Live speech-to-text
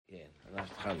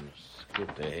התחלנו.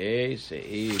 קוטעי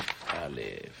סעיף א'.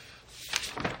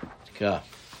 תקרא.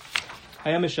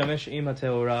 היה משמש עם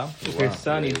התאורה,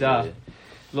 ופרסה נידה,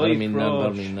 לא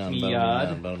יפרוש מיד,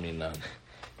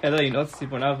 אלא ינעוץ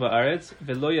ציפורניו בארץ,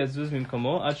 ולא יזוז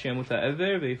ממקומו עד שימות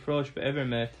העבר, ויפרוש בעבר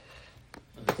מת.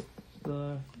 The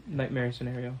nightmare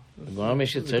scenario. כבר מי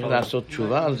שצריך לעשות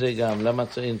תשובה על זה גם, למה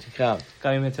צריך תקרא?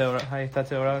 גם אם הייתה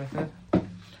תאורה לפני?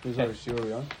 Is our Shiur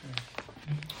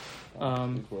on?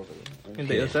 In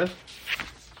the Yosef?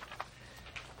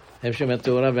 הם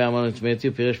שמתאורה ואמנות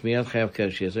מתיו פירש מיד חייב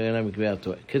קרשי, זה אינה מקביע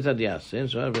התורה. כיצד יעשה?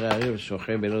 זוהר ברערי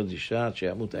ושוחר בלא דישה, עד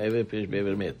שימות העבר פירש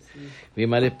בעבר מת.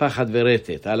 וימלא פחד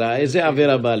ורטט. על איזה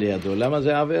עבירה בא לידו? למה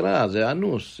זה עבירה? זה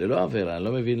אנוס, זה לא עבירה. אני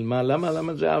לא מבין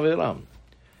למה זה עבירה.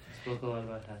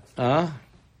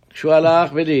 כשהוא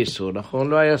הלך בלי איסור, נכון?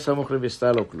 לא היה סמוך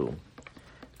לבסתה לו כלום.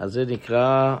 אז זה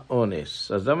נקרא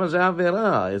אונס. אז למה זה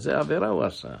עבירה? איזה עבירה הוא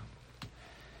עשה?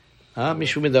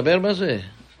 מישהו מדבר בזה?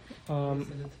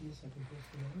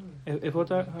 איפה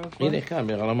אתה? הנה כאן,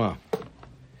 ברמה.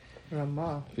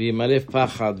 רמה. וימלא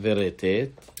פחד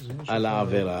ורטט על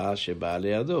העבירה שבאה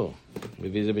לידו.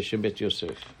 מביא זה בשם בית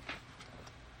יוסף.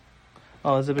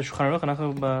 זה בשולחן ערוך,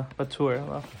 אנחנו בטור.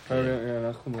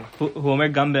 הוא אומר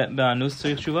גם באנוס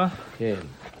צריך תשובה? כן.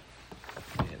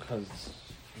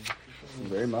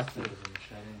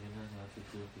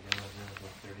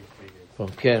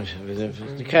 כן,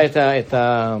 תקרא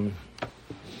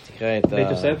את בית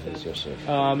יוסף?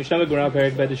 המשנה בגמרא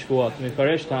פרק ב' שבועות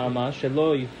מפרש טעמה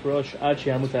שלא יפרוש עד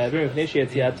שימות העבר מפני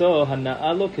שיציאתו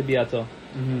הנאה לו כביאתו.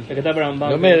 שכתב הרמב"ם.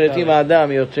 זאת אומרת, אם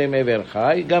האדם יוצא מעבר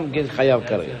חי, גם חייב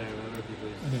כרת.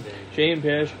 שאם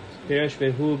פירש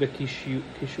והוא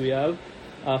בקישוייו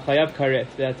חייב כרת,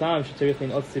 והטעם שצריך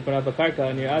לנעוץ ציפורניו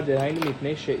בקרקע נראה דהיינו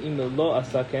מפני שאם לא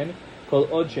עשה כן, כל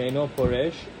עוד שאינו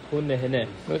פורש הוא נהנה.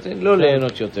 לא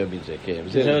ליהנות יותר מזה, כן.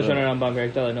 זה לשון הרמב"ם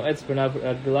פרק ד' נועץ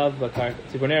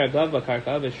ציפורני רגליו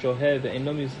בקרקע ושוהה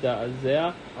ואינו מזדעזע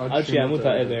עד שימות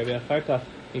העבר ואחר כך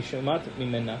נשמט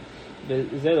ממנה.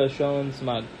 וזה לשון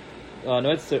סמג.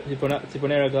 נועץ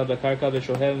ציפורני רגליו בקרקע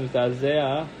ושוהה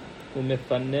ומזדעזע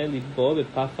ומפנה ליבו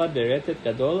בפחד ורטט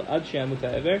גדול עד שימות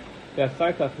העבר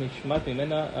ואחר כך נשמט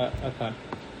ממנה הכאן.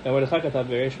 מרדכי כתב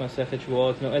בראש מסכת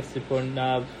שבועות נועץ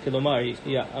ציפורניו, כלומר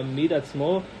יעמיד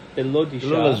עצמו בלא דישה,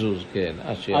 לא לזוז, כן,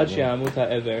 עד שימות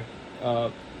העבר,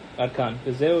 עד כאן.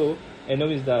 וזהו אינו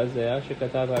מזדעזע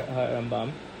שכתב הרמב"ם,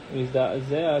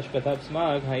 מזדעזע שכתב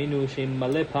סמג, היינו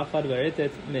שמלא פחד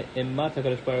ורטט מאימת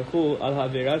הקדוש ברוך הוא על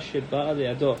העבירה שבאה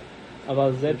לידו,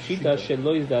 אבל זה פשיטה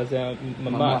שלא יזדעזע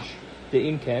ממש,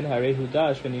 ואם כן הרי הוא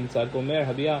דש ונמצא גומר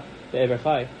הביאה בעבר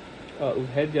חי.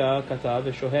 ובהדיה כתב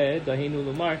ושוהה, דהיינו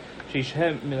לומר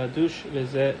שישהם מלדוש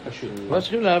וזה פשוט. לא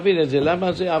צריכים להבין את זה,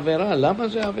 למה זה עבירה? למה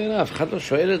זה עבירה? אף אחד לא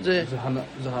שואל את זה.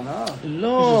 זה הנאה.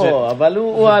 לא, אבל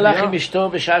הוא הלך עם אשתו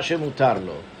בשעה שמותר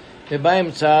לו.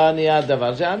 ובאמצע נהיה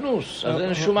הדבר, זה אנוס. אז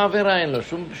אין שום עבירה, אין לו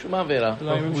שום עבירה.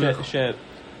 לא אומרים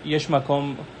שיש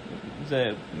מקום,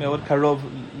 זה מאוד קרוב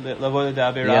לבוא לידי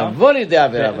עבירה. יבוא לידי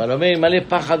עבירה, אבל אומר מלא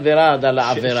פחד ורעד על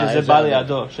העבירה. שזה בא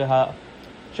לידו,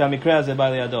 שהמקרה הזה בא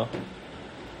לידו.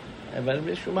 אבל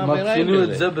בשום עבירה אין מצאנו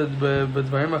את זה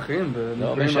בדברים אחרים.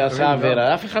 לא, מי שעשה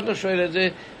עבירה. אף אחד לא שואל את זה.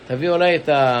 תביא אולי את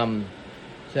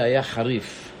זה היה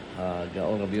חריף,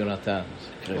 הגאון רבי יונתן.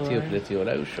 קרטי או פלטי,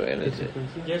 אולי הוא שואל את זה.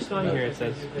 יש לנו here,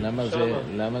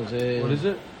 למה זה... What is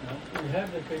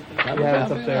it? למה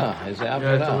זה עבירה? איזה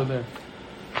עבירה?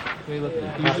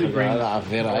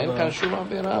 עבירה, אין כאן שום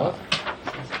עבירה.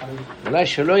 אולי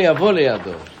שלא יבוא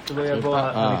לידו.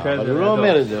 אבל הוא לא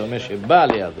אומר את זה, הוא אומר שבא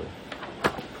לידו.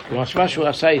 הוא משמע שהוא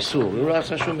עשה איסור, הוא לא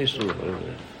עשה שום איסור.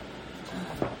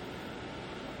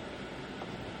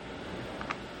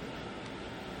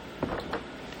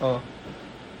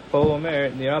 פה הוא אומר,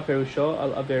 נראה פירושו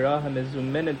על עבירה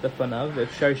המזומנת בפניו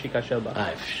ואפשר שיקשל בה.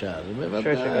 אפשר, זה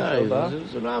בוודאי,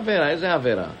 זה לא עבירה, איזה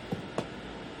עבירה?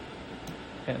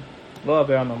 כן, לא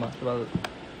עבירה ממש, אבל...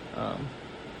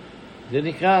 זה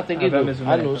נקרא, תגידו,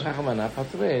 אנוס חכמנה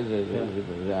פטרי,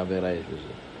 זה עבירה יש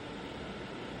בזה.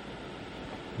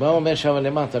 מה הוא אומר שם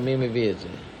למטה, מי מביא את זה?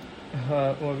 הוא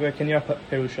אומר, כנראה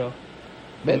פירושו.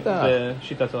 בטח.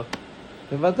 בשיטתו.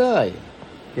 בוודאי,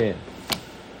 כן.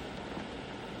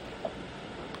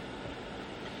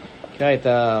 קרא את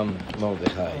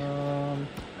מרדכי.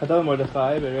 כתב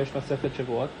מרדכי בראש מסכת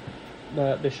שבועות,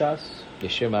 בש"ס.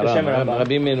 בשם הרב,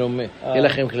 רבים ממנו, אין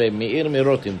לכם כלי, מאיר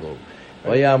מרוטנבורג.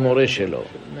 הוא היה המורה שלו.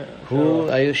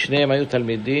 שניהם היו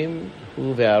תלמידים,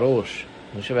 הוא והראש.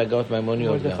 אני חושב הגאות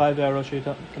מימוניות. מרדכי והראש היו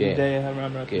תלמידי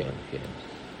הרמב"ם. כן, כן.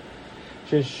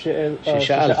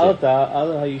 ששאלת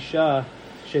על האישה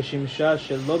ששימשה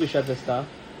שלא בשעת וסתה,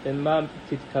 במה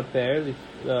תתכפר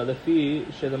לפי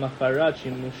שלמחרת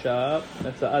שימושה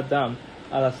מצאה דם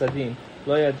על הסדין.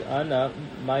 לא ידענה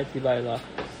מה טיבה לך.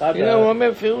 הנה הוא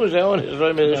אומר פירוש, זה אונס, לא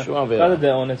עם איזשהו עבירה. אחד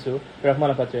הדאונס הוא,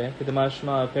 ברחמנא פטרי,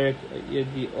 כדמשמע פרק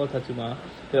ידיעות הטומאה,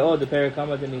 ועוד בפרק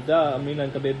כמה דנידה, אמרינן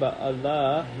לגבי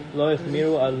בעלה, לא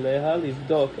החמירו עליה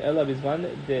לבדוק, אלא בזמן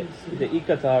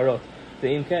דאיקה טהרות.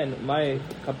 ואם כן, מהי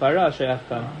כפרה שייך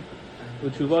כאן?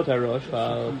 ותשובות הראש,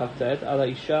 כ"ט,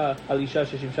 על אישה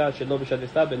ששימשה שלא בשעת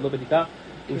וסתיו, לא בדיקה,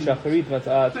 ושחרית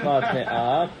מצאה עצמה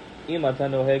טמאה, אם אתה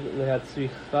נוהג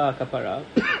להצריכה כפרה.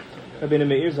 רבינו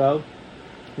מאיר ז"ל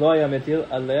לא היה מטיל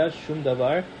עליה שום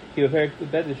דבר, כי בפרק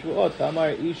ב' לשבועות, כאמר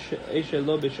איש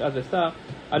שלא בשעת וסתיו,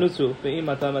 אנוסו,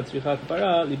 ואם אתה מצריכה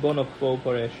כפרה, ליבו נוקפו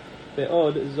פורש.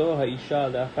 ועוד זו האישה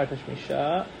לאחר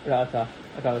תשמישה ראתה,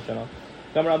 הקל לשונות.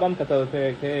 גם רמב"ם כתב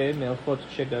בפרק ה' מהלכות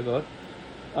שגגות,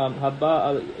 הבא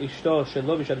על אשתו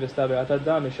שלא בשעת וסתיו וראתה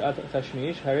דם בשעת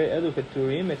תשמיש, הרי אלו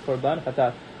פטורים מקורבן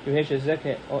חטאת, מפני שזה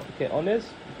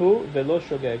כאונס הוא ולא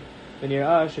שוגג.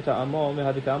 ונראה שטעמו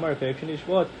מהדקאמר בפרק שני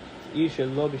שבועות, איש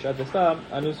שלא בשעת וסתיו,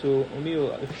 אנוס הוא ומי הוא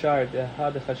אפשר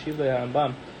דחשיב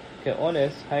להרמב"ם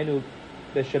כאונס, היינו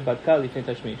שבדקה לפני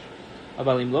תשמיש.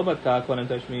 אבל אם לא בדקה קודם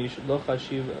תשמיש, לא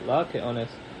חשיב לה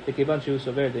כאונס, וכיוון שהוא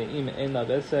סובר דאם אין לה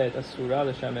וסת אסורה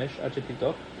לשמש עד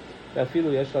שתבדוק,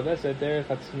 ואפילו יש לה וסת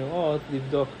דרך הצנועות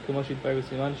לבדוק, כמו שהתברר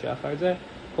בסימן שאחר זה,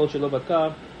 כל שלא בדקה,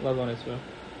 לא נאסרו.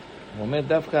 הוא אומר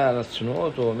דווקא על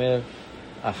הצנועות, הוא אומר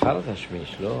אחר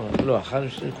תשמיש, לא, אחר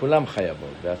תשמיש, כולם חייבות,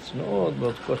 והצנועות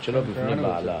בודקות שלא בפני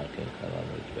בעלה, כן, קראנו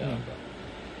את זה בעבר.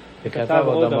 וכתב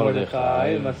עוד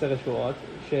מרדכי, במסכת שבועות,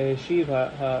 שהשיב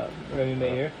הרבי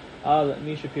מאיר, על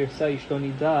מי שפרסה אשתו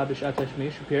נידה בשעת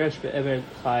תשמיש, ופירש בעבר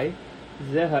חי,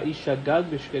 זה האיש שגג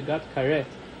בשגגת כרת,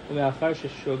 ומאחר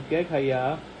ששוגג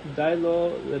היה, די לו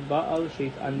לבעל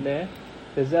שיתענה,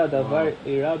 וזה הדבר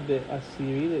אירע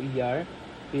בעשירי לאייר,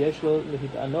 ויש לו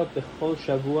להתענות בכל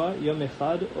שבוע, יום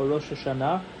אחד או ראש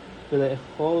השנה,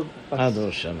 ולאכול עד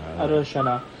ראש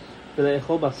שנה,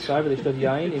 ולאכול בשר ולשתות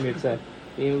יין אם ירצה.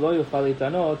 ואם לא יוכל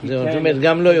להתענות, זאת אומרת,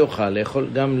 גם לא יוכל,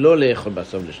 גם לא לאכול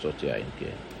בשר ולשתות יין, כן.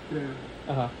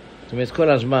 זאת אומרת, כל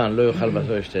הזמן לא יוכל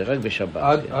בשר ולשתות, רק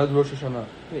בשבת. עד ראש השנה.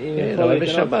 כן, אבל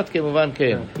בשבת כמובן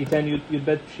כן. ייתן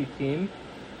י"ב פשיטים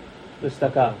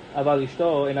לצדקה, אבל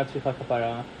אשתו אינה צריכה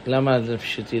כפרה. למה זה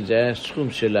פשיטים? זה היה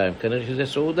סכום שלהם, כנראה שזה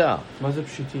סעודה. מה זה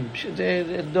פשיטים? זה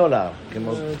דולר,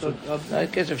 כמו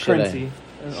כסף שלהם.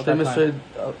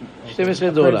 12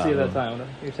 דולר.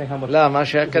 למה?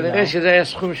 כנראה שזה היה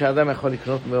סכום שהאדם יכול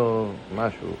לקנות בו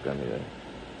משהו, כנראה.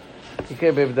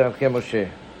 תקרא בדרכי משה.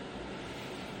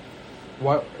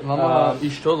 למה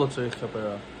אשתו לא צריך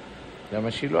כפרה?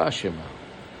 למה שהיא לא אשמה.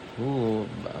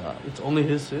 It's only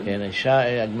his sin? כן,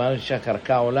 הגמרא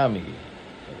שהקרקע עולם היא.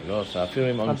 לא עושה, אפילו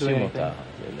אם אונסים אותה.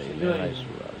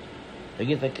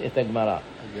 תגיד את הגמרא.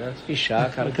 אישה,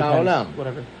 קרקע עולם.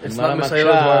 הגמרא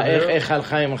מקשה, איך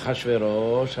הלכה עם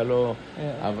אחשוורוש, הלא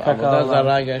עבודה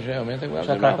זרה, אומרת הגמרא,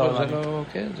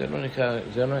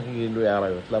 זה לא גילוי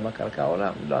עריות. למה קרקע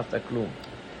עולם? היא לא עשתה כלום.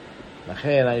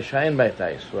 לכן האישה אין בה את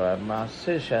האיסור.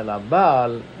 המעשה של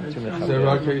הבעל זה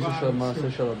רק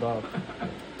המעשה של הבעל.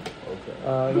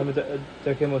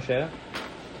 דרכי משה.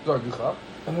 זו הגיחה.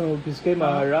 פסקי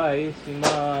מהר"י,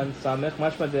 סימן סמך,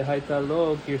 משמע הייתה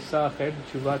לו גרסה אחרת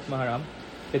בתשובת מהר"ם.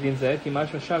 בדין זה, כי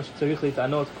משמע שם שצריך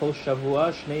להתענות כל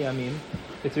שבוע 2 ימים,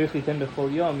 וצריך ליתן בכל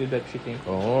יום י"ב פשיטים.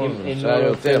 אם אינו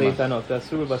רוצה להתענות,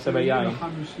 ואסור לבשר ביין.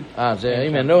 זה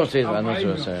אם אינו רוצה להתענות,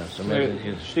 זה בסדר. זאת אומרת,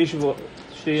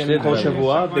 2 ימים כל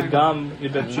שבוע, וגם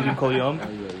י"ב פשיטים כל יום.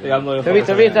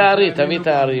 תביא את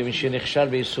הארי, מי שנכשל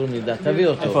באיסור נידה, תביא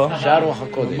אותו. שער רוח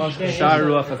הקודש. שער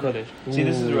רוח הקודש.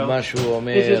 הוא משהו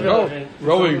אומר...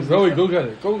 רואי, go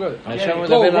get it. עכשיו הוא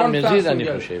מדבר על מזיד, אני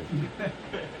חושב.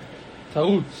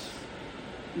 תרוץ.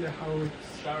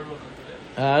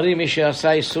 הארי, מי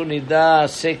שעשה איסור נידה,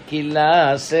 עשה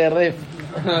קילה, עשה רף.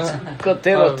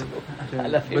 כותרת.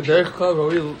 בדרך כלל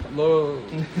רואי לא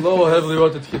אוהב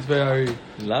לראות את כתבי הארי.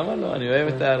 למה לא? אני אוהב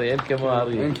את הארי, אין כמו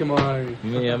הארי. אין כמו הארי.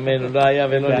 מימינו לא היה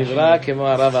ולא נברא כמו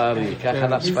הרב הארי.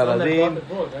 ככה הספרדים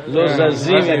לא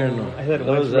זזים ממנו.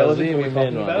 לא זזים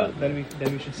ממנו.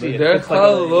 בדרך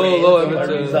כלל לא אוהב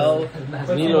את זה.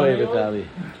 מי לא אוהב את הארי?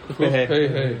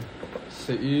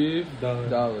 סעיף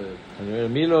ד'. אני אומר,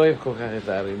 מי לא אוהב כל כך את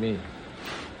הארי? מי?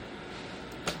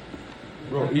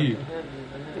 רואי.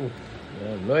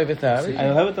 לא אוהב את הארי?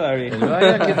 אני אוהב את הארי. לא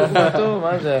היה כדוגמתו,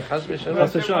 מה זה, חס ושלום.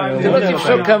 חס ושלום. זה לא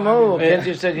תפסוק כמוהו, כן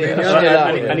תפסוק שאלה.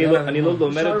 אני לא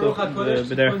לומד אותו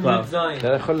בדרך כלל.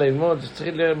 אתה יכול ללמוד,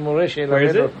 צריך מורה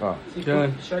שילמד אותך. כן.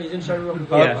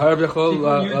 הרב יכול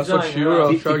לעשות שיעור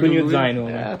על שער גלגולים.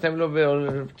 אתם לא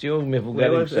תהיו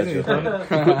מבוגרים קצת.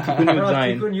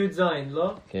 תיקון י"ז,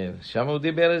 לא? כן, שם הוא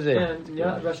דיבר על זה. כן,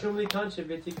 רשום לי כאן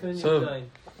שבתיקון י"ז.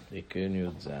 תיקון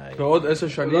י"ז. בעוד 10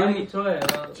 שנים אני טועה.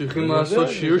 צריכים לעשות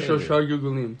שיעור של שער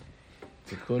גלגולים.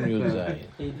 תיקון י"ז.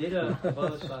 He did a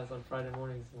Kabbalah class on Friday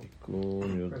mornings.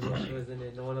 תיקון י"ז. She was in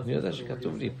it. No one else אני יודע was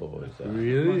שכתוב לי פה.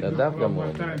 Really? את הדף גם הוא.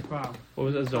 What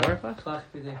was it, Zohar class? Klach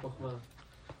b'dei chokhmah.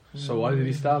 So why did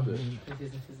he stop it?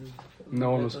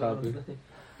 No one was happy.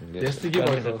 יש לי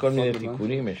גיבור. כל מיני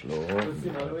תיקונים יש לו.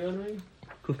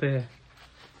 קופה.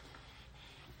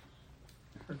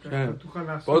 כן.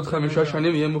 בעוד 5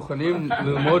 שנים יהיה מוכנים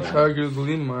ללמוד שער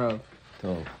גלגולים עם הרב.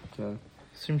 טוב. כן.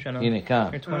 20 שנה. הנה כאן.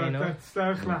 You're 20, no?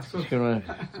 תצטרך לעשות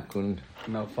תיקון Now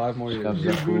 5 more שכב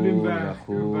years. זכור,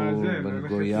 זכור,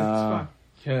 בנגויה,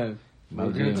 כן. We're gonna take a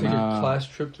בדימה, class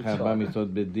trip to 4 Tzfat.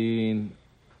 מיתות בדין,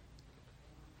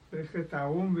 צריך את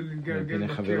הארום ולגלגל בין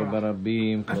חברו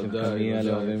ברבים, ודאי, קמיה, ודאי.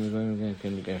 לאוהבים ודברים, כן,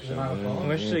 כן,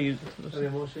 אומר שזה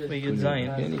בי"ז.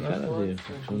 כן, נקרא לזה,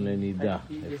 שולחן נידה.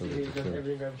 איפה זה כתוב?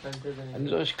 אני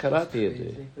זוכר שקראתי את זה,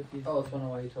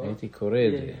 הייתי קורא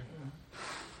את זה.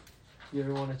 You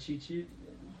ever want a cheat sheet?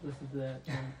 Listen to that.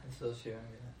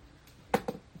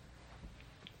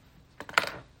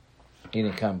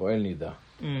 הנה כאן, בועל נידה,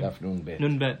 דף נ"ב.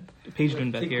 נ"ב. page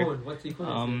נ"ב here. תיקון, what's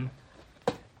תיקון?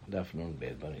 דף נ"ב,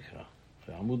 בוא נקרא.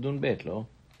 זה עמוד נ"ב, לא?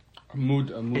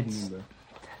 עמוד It's- נ"ב.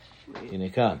 הנה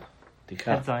כאן,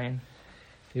 תקרא. ח' זין.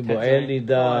 בועל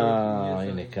נידה,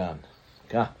 הנה כאן.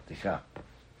 תקרא.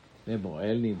 זה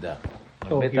בועל נידה.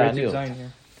 הרבה Here's תעניות. י"ז here.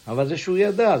 אבל זה שהוא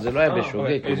ידע, זה לא היה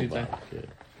בשוגג okay, כמובן.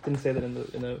 didn't say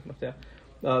that in the מפתח.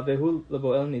 והוא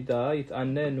לבועל נידה,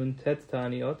 יתענה נ"ט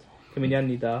תעניות, כמניין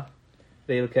נידה,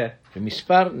 וילקה.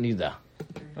 במספר נידה.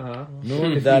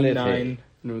 נ"ד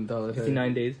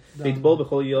 59 days. ויטבול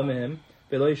בכל יום מהם,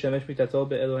 ולא ישמש מיטתו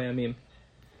באלו הימים.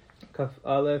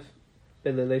 כ"א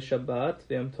בלילי שבת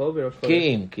ויום טוב וראש חודש.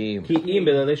 כי כי אם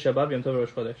בלילי שבת ויום טוב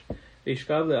וראש חודש.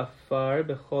 וישכב לעפר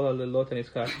בכל הלילות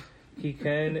הנזכר. כי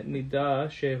כן נדע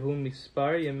שהוא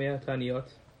מספר ימי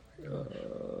התעניות.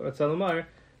 רצה לומר,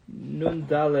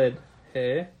 נ"ד ה'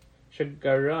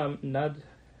 שגרם נד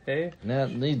ה'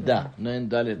 נידה,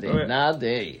 נ"ד נד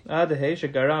עד ה'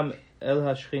 שגרם אל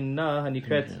השכינה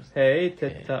הנקראת ה'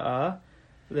 תטעה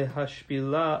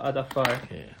להשפילה עד עפר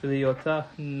ולהיותה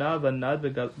נע ונד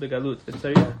בגלות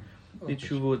וצריך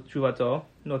לתשובתו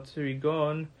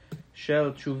נוטריגון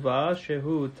של תשובה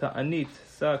שהוא תענית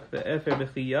שק ואפר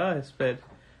בחייה הספד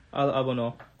על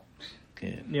עוונו.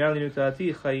 נראה לי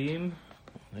נתתי חיים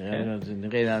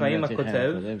נראה חיים לנו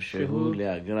הכותב שהוא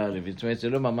להגרא לוי, זאת אומרת זה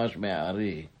לא ממש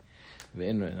מהארי,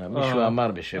 מישהו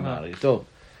אמר בשם הארי. טוב,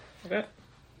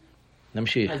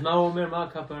 נמשיך. אז מה הוא אומר, מה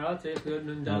הכפרה? צריך להיות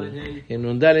נ"ד ה'.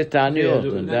 נ"ד תעניות,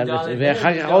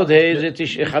 ואחר כך עוד ה' זה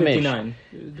 5. 59.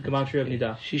 גמר שיר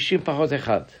נידה. 60 פחות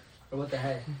 1. Or what the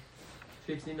heck?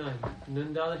 59.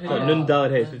 נ"ד ה'. נ"ד ה'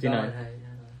 59.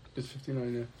 It's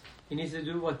 59, yeah. He needs to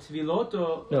do what, tefillot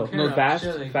or No, kera, fast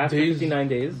chilling? 59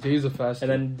 days, Days of fasting.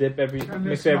 and then dip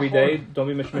mix every day. Don't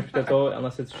be mishmish pitato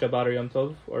unless it's Shabbat or Yom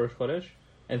Tov or Rosh Chodesh,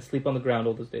 and sleep on the ground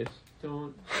all those days.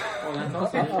 Don't. Oh,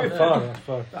 that's not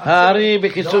הארי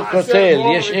בקיצור כותל,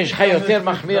 יש לך יותר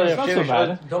מחמיר, אני חושב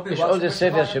יש עוד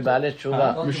ספר שבעלי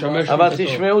תשובה, אבל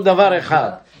תשמעו דבר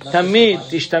אחד, תמיד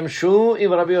תשתמשו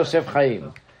עם רבי יוסף חיים.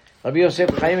 רבי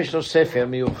יוסף חיים יש לו ספר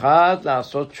מיוחד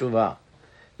לעשות תשובה,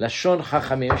 לשון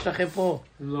חכמים. יש לכם פה?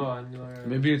 לא, אני לא...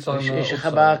 Maybe it's on יש לך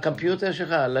בקמפיוטר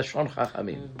שלך לשון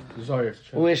חכמים. Sorry.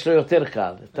 הוא יש לו יותר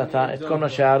קל, את כל מה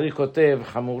שהארי כותב,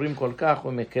 חמורים כל כך,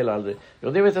 הוא מקל על זה.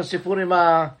 יודעים את הסיפור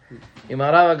עם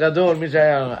הרב הגדול, מי זה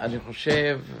היה? אני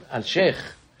חושב, על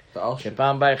שייך,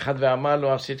 שפעם בא אחד ואמר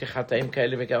לו, עשיתי חטאים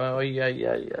כאלה וכמה, אוי,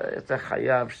 אתה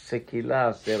חייב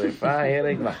סקילה, שרפה,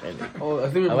 הרג וחלק.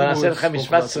 אבל נעשה לך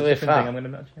משפט שרפה,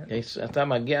 אתה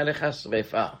מגיע לך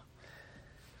שרפה.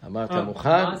 אמרת מוכן?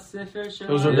 מה הספר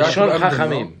של... לשון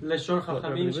חכמים. לשון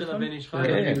חכמים של הבן איש חי?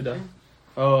 כן.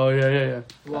 Oh, yeah.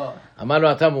 וואו. אמר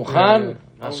לו, אתה מוכן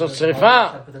לעשות שריפה?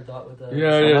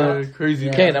 Yeah,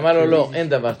 crazy. כן, אמר לו, לא, אין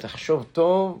דבר, תחשוב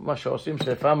טוב, מה שעושים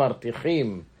שריפה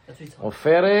מרתיחים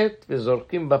עופרת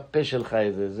וזורקים בפה שלך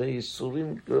איזה, זה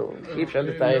ייסורים, אי אפשר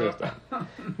לתאר אותם.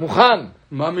 מוכן?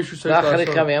 מה מישהו צריך ואחרי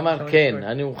לעשות? כמה אמר, כן,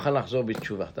 אני מוכן לחזור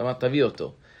בתשובה. אתה אמר, תביא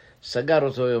אותו. סגר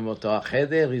אותו יום אותו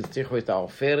החדר, הזתיחו את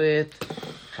העופרת,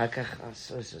 אחר כך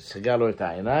סגר לו את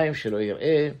העיניים, שלא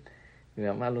יראה, היא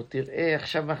אמרה לו, תראה,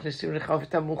 עכשיו מכניסים לך אוכל,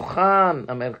 אתה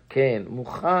מוכן? אמר, כן,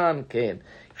 מוכן, כן.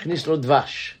 הכניס לו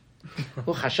דבש.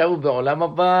 הוא חשב, הוא בעולם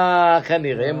הבא,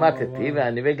 כנראה מתתי,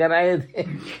 ואני בגן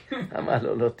עדן. אמר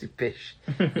לו, לא טיפש.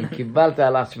 אם קיבלת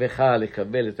על עצמך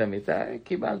לקבל את המיטה,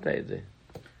 קיבלת את זה.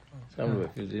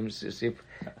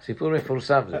 סיפור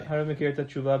מפורסם זה. הרב מכיר את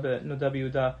התשובה בנודע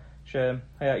ביהודה,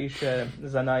 שהיה איש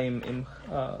זנה עם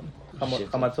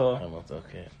חמתו.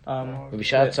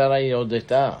 ובשעת צרה היא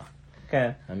הודתה. כן.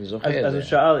 אני זוכר את זה. אז הוא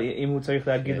שאל אם הוא צריך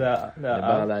להגיד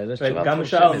לאב, וגם הוא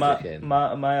שאל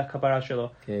מה הכפרה שלו.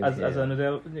 אז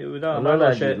הנודע ביהודה אמר לו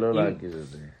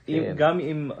שגם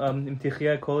אם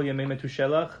תחיה כל ימי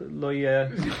מתושלח, לא יהיה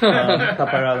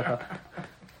כפרה לך.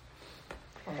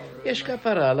 יש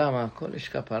כפרה, למה? הכל יש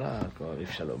כפרה, הכל אי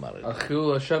אפשר לומר את זה.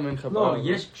 החילול השם אין כפרה. לא,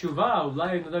 יש תשובה,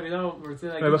 אולי נודע ביהודה רוצה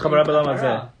להגיד... בכפרה בעולם הזה.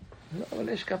 לא, אבל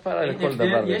יש כפרה לכל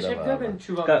דבר יש ודבר. הבדל בין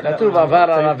תשובה... כתוב עבר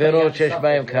על עבירות שיש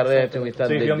בהם כרת ומיתת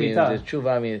בדין, זה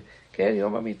תשובה כן,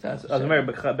 יום המיטה. אז הוא אומר,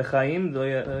 בחיים לא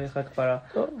יהיה לך כפרה.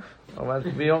 טוב, אבל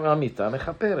ביום המיטה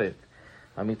מכפרת.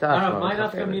 המיטה הרב, מה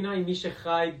נפקא מינה עם מי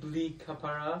שחי בלי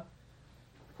כפרה?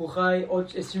 הוא חי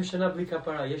עוד 20 שנה בלי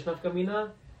כפרה, יש נפקא מינה?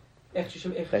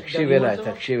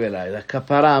 תקשיב אליי,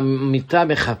 הכפרה, המיטה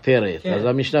מכפרת, אז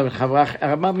המשנה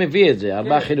הרמב"ם מביא את זה,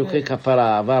 4 חילוקי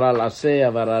כפרה, עבר על עשה,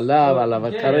 עבר עליו, עליו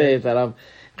הכרת, עליו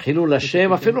חילול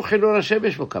השם, אפילו חילול השם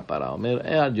יש בו כפרה, אומר,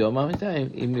 עד יום המיטה,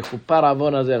 אם יכופר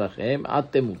עוון הזה לכם, עד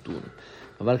תמותון,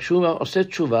 אבל כשהוא עושה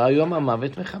תשובה, יום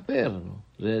המוות מכפר,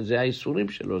 זה האיסורים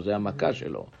שלו, זה המכה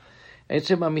שלו,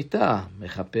 עצם המיטה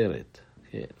מכפרת,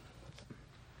 כן.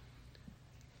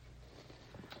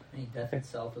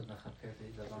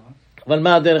 אבל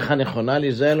מה הדרך הנכונה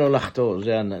לי? זה לא לחטוא,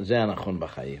 זה הנכון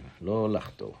בחיים. לא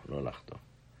לחטוא.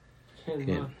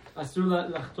 כן. אסור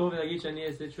לחטוא ולהגיד שאני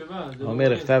אעשה תשובה.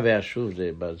 אומר הכתב והשוב,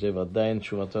 זה ודאי אין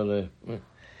תשובתו,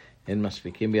 אין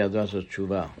מספיקים בידו לעשות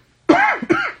תשובה.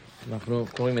 אנחנו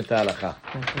קוראים את ההלכה.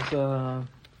 אז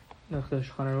נלך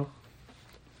לשולחן ערוך.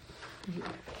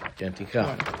 כן,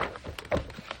 תקרא.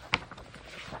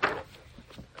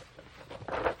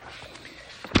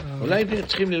 אולי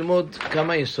צריכים ללמוד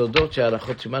כמה יסודות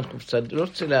שההלכות סימן קופצת, לא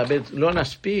רוצה לאבד, לא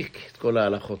נספיק את כל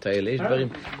ההלכות האלה, יש דברים,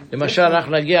 למשל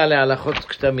אנחנו נגיע להלכות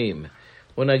כתמים,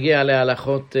 או נגיע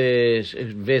להלכות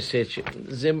וסת,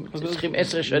 זה צריכים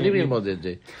 10 שנים ללמוד את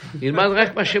זה, ללמד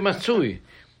רק מה שמצוי.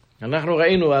 אנחנו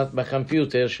ראינו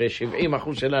בקמפיוטר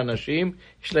ש70% של האנשים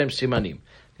יש להם סימנים.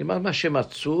 ללמד מה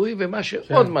שמצוי ומה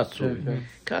שעוד מצוי.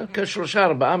 כאן 3-4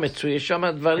 מצוי, יש שם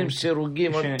דברים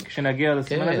סירוגים. כשנגיע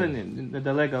לסימן הזה,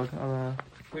 נדלג על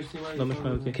לא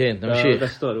משמעותי. כן,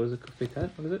 נמשיך.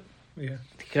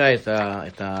 תקרא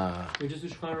את ה...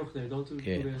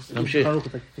 נמשיך.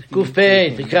 קוף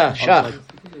פי, תקרא, שח.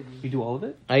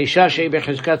 האישה שהיא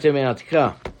בחזקת ימיה, תקרא.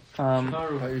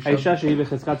 האישה שהיא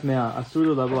בחזקת 100, אסור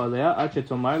לו לבוא עליה עד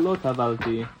שתאמר לו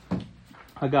תבלתי.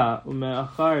 הגה,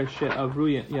 ומאחר שעברו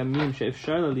ימים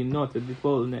שאפשר לה לנות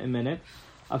וליפול נאמנת,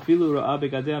 אפילו ראה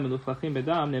בגדיה מלוכלכים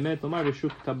בדם, נאמנת לומר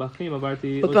בשוק טבחים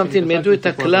עברתי... עוד פעם תלמדו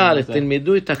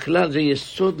את הכלל, זה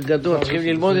יסוד גדול, צריכים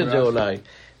ללמוד את זה אולי.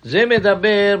 זה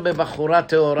מדבר בבחורה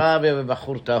טהורה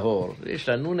ובבחור טהור. יש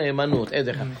לנו נאמנות, עד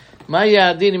אחד. מה יהיה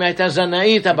הדין אם הייתה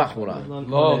זנאית הבחורה?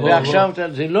 ועכשיו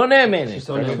זה לא נאמנת.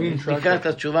 ניקח את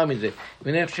התשובה מזה.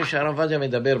 ואני חושב שהרב עובדיה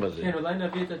מדבר בזה. כן, אולי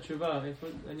נביא את התשובה. איפה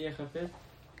אני אחפש?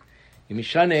 אם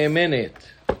אישה נאמנת,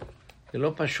 זה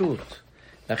לא פשוט.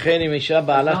 לכן אם אישה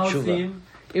בעלת תשובה.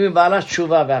 אם היא בעלת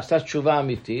תשובה ועשתה תשובה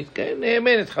אמיתית, כן,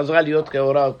 נאמנת, חזרה להיות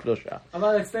טהורה או קדושה.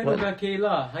 אבל אצלנו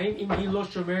בקהילה, האם אם היא לא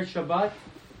שומרת שבת,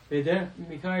 בדרך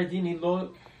מכר הדין היא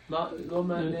לא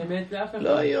נאמנת לאף אחד?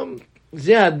 לא, היום,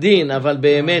 זה הדין, אבל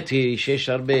באמת היא שיש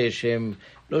הרבה שהם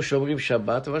לא שומרים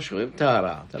שבת, אבל שומרים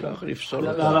טהרה. אתה לא יכול לפסול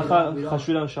אותה. להלכה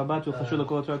חשוד על שבת וחשוד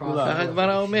לכל התורה כולה. ככה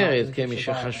הגמרא אומרת, כן, מי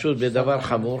שחשוד בדבר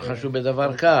חמור, חשוד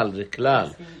בדבר קל, זה כלל.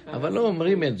 אבל לא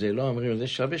אומרים את זה, לא אומרים את זה.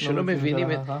 יש הרבה שלא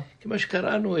מבינים את... כמו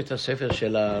שקראנו את הספר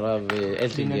של הרב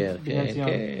אלטינגר, כן,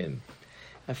 כן.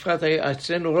 הפרט,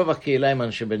 אצלנו רוב הקהילה הם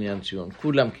אנשי בניין ציון,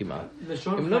 כולם כמעט.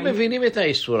 הם לא מבינים את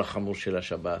האיסור החמור של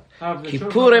השבת.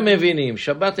 כיפור הם מבינים,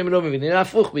 שבת הם לא מבינים,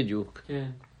 הפוך בדיוק. כן.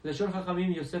 לשון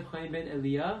חכמים יוסף חיים בן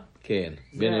אליה? כן,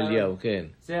 בן אליהו, כן.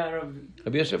 זה הרב...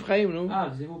 רבי יוסף חיים, נו.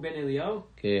 זה הוא בן אליהו?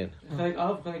 כן. חלק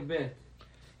א' וחלק ב'.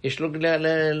 יש לו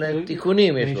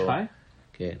תיקונים, יש לו.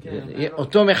 כן.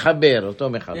 אותו מחבר.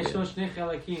 יש לו 2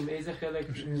 חלקים, איזה חלק?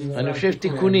 אני חושב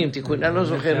תיקונים, אני לא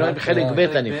זוכר, חלק ב'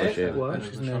 אני חושב.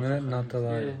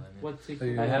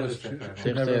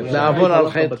 לעבור על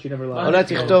חטא, אולי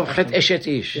תכתוב חטא אשת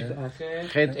איש.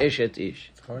 חטא אשת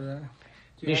איש.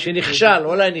 מי שנכשל,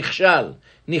 אולי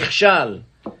נכשל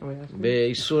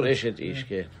באיסור אשת איש,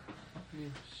 כן.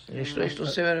 יש לו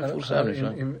ספר מפורסם.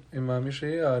 אם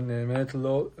מישהי נאמנת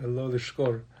לא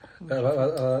לשקור,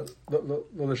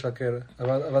 לא לשקר,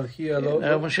 אבל היא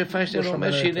לא... משה פיינשטיין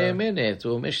אומר שהיא נאמנת,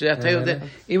 הוא אומר שאתה יודע,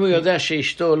 אם הוא יודע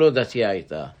שאשתו לא דתייה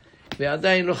הייתה,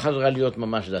 ועדיין לא חזרה להיות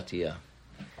ממש דתייה,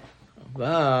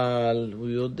 אבל הוא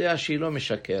יודע שהיא לא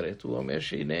משקרת, הוא אומר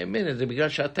שהיא נאמנת, זה בגלל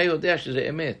שאתה יודע שזה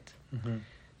אמת.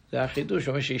 זה החידוש,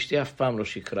 הוא אומר שאשתי אף פעם לא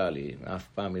שקרה לי, אף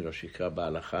פעם היא לא שקרה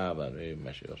בהלכה,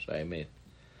 מה שהיא עושה אמת.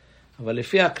 אבל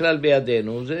לפי הכלל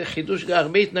בידינו, זה חידוש,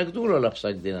 הרבה התנגדו לו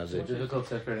לפסק דין הזה.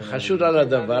 חשוד על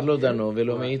הדבר, לא דנו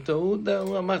ולא מאיתו,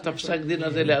 הוא אמר את הפסק דין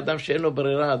הזה לאדם שאין לו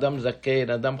ברירה, אדם זקן,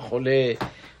 אדם חולה,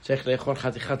 צריך לאכול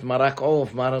חתיכת מרק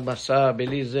עוף, מרק בשר,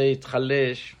 בלי זה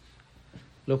יתחלש.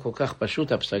 לא כל כך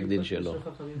פשוט הפסק דין שלו.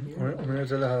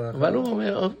 אבל הוא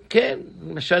אומר, כן,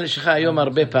 למשל יש לך היום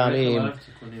הרבה פעמים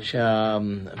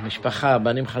שהמשפחה,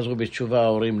 הבנים חזרו בתשובה,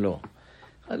 ההורים לא.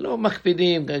 לא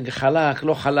מקפידים, חלק,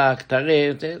 לא חלק,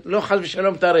 טרף, לא חס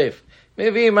ושלום טרף.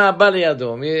 מביאים מה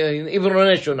לידו,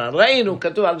 עברוני שונה. ראינו,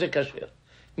 כתוב על זה כשר.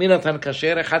 מי נתן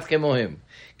כשר? אחד כמוהם.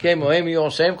 כמוהם יהיו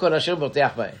עושים כל אשר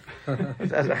בוטח בהם.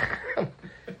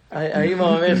 האמא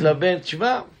אומרת לבן,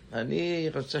 תשמע, אני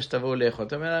רוצה שתבואו לאכול.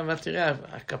 אתה אומר, אבל תראה,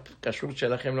 הכשרות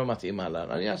שלכם לא מתאימה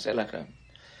לנו. אני אעשה לכם.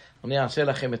 אני אעשה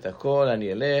לכם את הכל,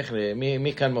 אני אלך,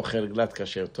 מי כאן מוכר גלת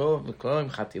כשר טוב, וכל עם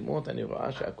חתימות, אני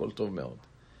רואה שהכל טוב מאוד.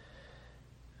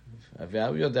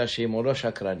 והוא יודע שאם הוא לא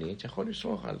שקרנית, יכול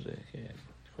לסמוך על זה, כן,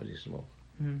 יכול לסמוך.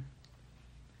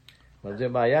 אבל זה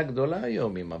בעיה גדולה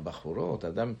היום עם הבחורות.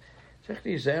 אדם צריך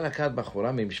להיזהר לקחת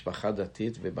בחורה ממשפחה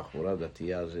דתית ובחורה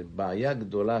דתייה. זה בעיה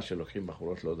גדולה שלוקחים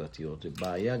בחורות לא דתיות. זה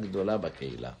בעיה גדולה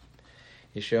בקהילה.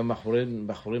 יש היום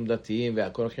בחורים דתיים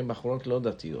והכל לוקחים בחורות לא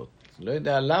דתיות. לא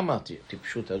יודע למה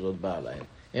הטיפשות הזאת באה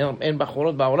להם. אין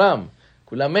בחורות בעולם.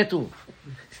 כולם מתו.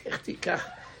 איך תיקח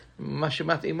מה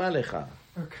שמתאימה לך?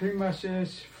 לוקחים מה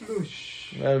שיש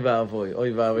פלוש. אוי ואבוי,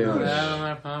 אוי ואבוי. הוא היה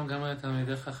אומר פעם גם על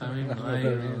תלמידי חכמים.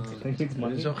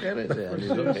 אני זוכר את זה, אני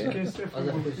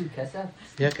זוכר.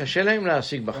 היה קשה להם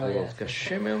להשיג בחורות,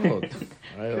 קשה מאוד.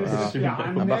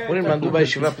 הבחורים למדו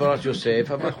בישיבה פורת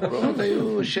יוסף, הבחורות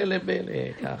היו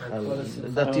שלבלה, ככה,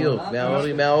 דתיות,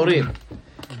 מההורים.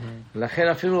 לכן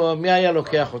אפילו מי היה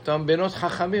לוקח אותם? בנות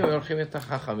חכמים, היו הולכים את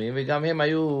החכמים, וגם הם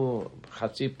היו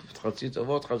חצי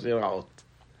טובות, חצי רעות.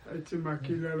 בעצם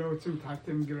הקהילה לא רוצים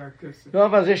להתחתן בגלל כסף. לא,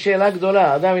 אבל זו שאלה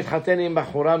גדולה. אדם מתחתן עם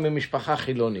בחורה ממשפחה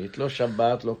חילונית, לא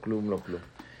שבת, לא כלום, לא כלום.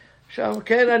 עכשיו,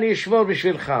 כן, אני אשמור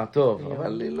בשבילך, טוב,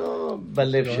 אבל היא לא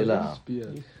בלב שלה.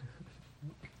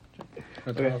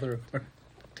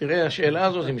 תראה, השאלה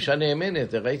הזאת היא משנה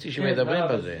נאמנת, ראיתי שמדברים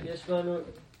בזה. יש לנו...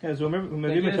 כן, אז הוא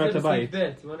מביא בתורת הבית.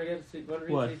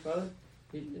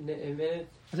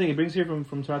 I think he brings here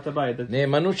from תורת הבית.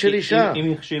 נאמנות של אישה.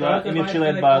 אם הכשילה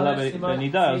את בעלה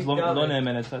בנידה, אז לא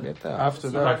נאמנת. After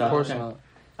that, of course not.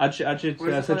 עד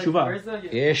שתעשה תשובה.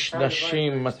 יש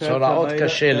נשים מצורעות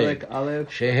כשלג,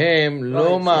 שהן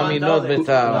לא מאמינות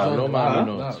בטהרה, לא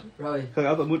מאמינות. It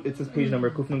says page number,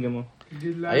 קופנון גמור.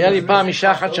 היה לי פעם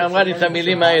אישה אחת שאמרה לי את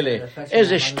המילים האלה.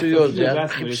 איזה שטויות זה.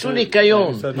 חיפשו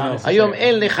ניקיון. היום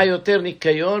אין לך יותר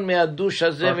ניקיון מהדוש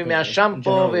הזה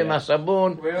ומהשמפו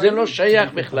ומהסבון. זה לא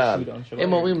שייך בכלל.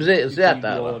 הם אומרים זה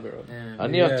הטהרה.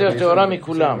 אני יותר טהורה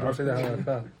מכולם.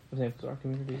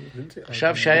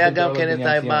 עכשיו שהיה גם כן את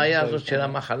הבעיה הזאת של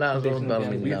המחלה הזאת בר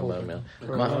מינן.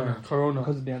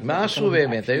 מה עשו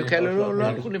באמת? היו כאלה לא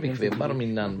הלכו למקווה, בר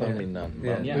מינן.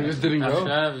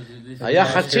 היה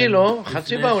חצי לא?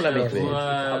 חצי באו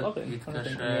למקווה.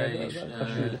 התקשרה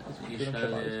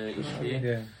אישתי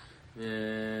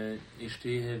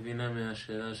ואשתי הבינה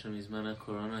מהשאלה שמזמן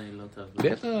הקורונה היא לא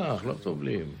טבלה. בטח, לא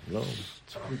טובלים, לא.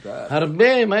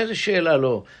 הרבה, מה איזה שאלה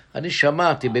לא? אני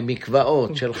שמעתי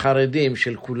במקוואות של חרדים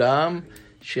של כולם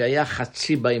שהיה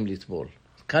חצי באים לטבול.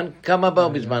 כאן כמה באו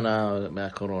בזמן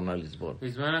מהקורונה לטבול?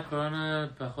 בזמן הקורונה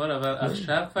פחות, אבל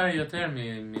עכשיו כבר יותר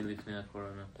מלפני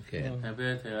הקורונה. כן. הרבה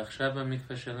יותר. עכשיו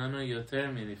במקווה שלנו יותר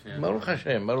מלפני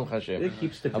הקורונה. ברוך השם.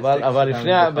 אבל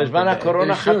לפני, בזמן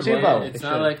הקורונה חצי באו. It's not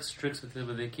like strict with it,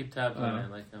 but they keep tabs on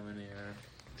it, like how many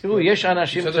are... תראו, יש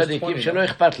אנשים צדיקים שלא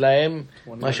אכפת להם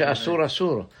מה שאסור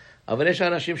אסור. אבל יש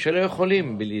אנשים שלא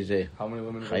יכולים בלי זה.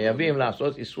 חייבים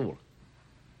לעשות איסור.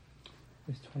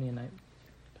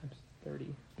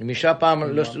 אם אישה פעם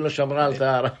לא שמרה על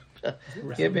טהרה,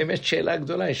 תהיה באמת שאלה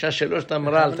גדולה. אישה שלא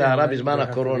שמרה על טהרה בזמן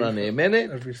הקורונה נאמנת.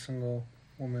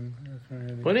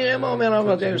 בוא נראה מה אומר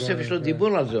עבדיה יוסף, יש לו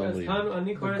דיבור על זה אומרים.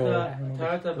 אני קורא את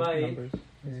טהרת הבית,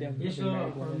 יש לו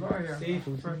סעיף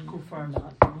בתקופה.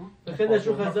 לכן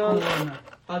שהוא חזר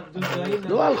עד דודאים.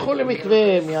 לא הלכו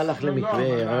למקווה, מי הלך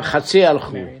למקווה? חצי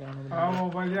הלכו.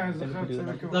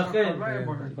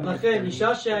 לכן,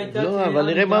 אישה שהייתה... לא, אבל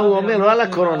נראה מה הוא אומר, לא על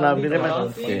הקורונה, נראה מה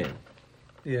זה...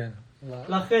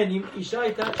 לכן, אם אישה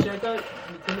שהייתה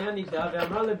טמאה נידה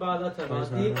ואמרה לבעלה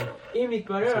תבלתי, אם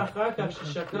יתברר אחר כך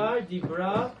ששקר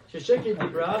דיברה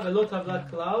ולא טבלה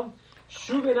כלל,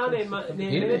 שוב אינה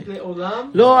נאמנת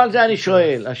לעולם. לא, על זה אני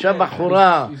שואל. עכשיו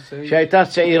בחורה שהייתה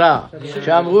צעירה,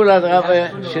 שאמרו לה,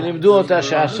 שלימדו אותה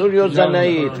שאסור להיות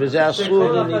זנאית, וזה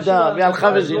אסור לנידה,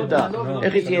 והלכה וזינדה,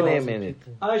 איך היא תהיה נאמנת?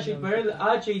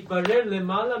 עד שיתברר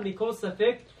למעלה מכל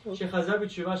ספק שחזר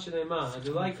בתשובה שנאמר. אז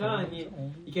אולי כאן היא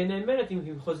כן נאמנת אם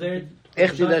היא חוזרת...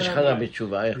 איך תדע שחזר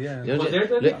בתשובה?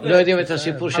 לא יודעים את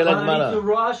הסיפור של הגמרא.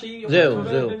 זהו.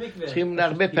 צריכים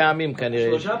הרבה פעמים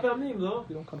כנראה. 3 פעמים, לא?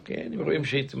 כן, הם רואים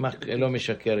שהיא לא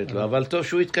משקרת לו, אבל טוב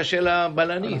שהוא יתקשר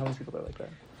לבלנית.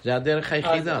 זה הדרך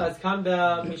היחידה. אז כאן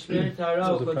במשמרת טהרה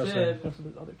הוא כותב...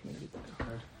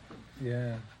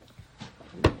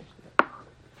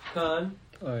 כאן...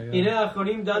 הנה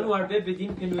האחרונים דנו הרבה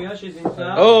בדין פנויה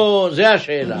שזינתה. זה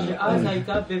השאלה. שאז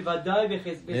הייתה בוודאי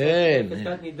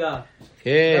בחזקת נידה.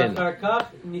 כן. ואחר כך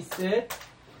ניסית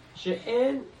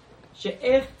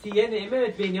שאיך תהיה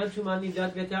נאמנת בעניין טומאה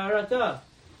נידת וטהרתה.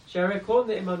 שהרי כל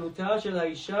נאמנותה של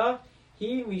האישה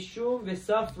היא משום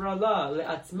וספרה לה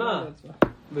לעצמה.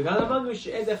 וגם אמרנו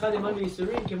שעד אחד נאמן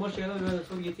בייסורים כמו שאלה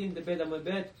במלאכות גיטין דבית עמוד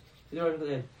בית.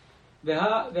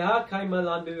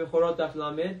 והקיימלן במחורות דף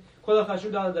למד, כל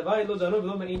החשוד על הדבר לא דנו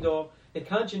ולא מעידו,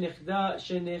 וכאן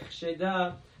שנחשדה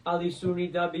על איסור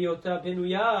נידה בהיותה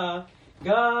פנויה,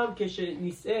 גם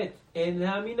כשנישאת אין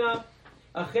להאמינה.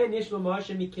 אכן יש לומר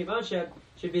שמכיוון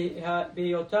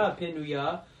שבהיותה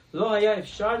פנויה לא היה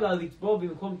אפשר לה לטבול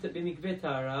במקווה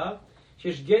טהרה,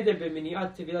 שיש גדר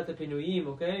במניעת טבילת הפנויים,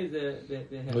 אוקיי?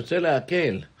 רוצה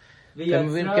להקל. אתה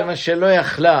מבין כמה שלא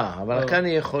יכלה, אבל כאן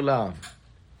היא יכולה.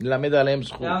 ללמד עליהם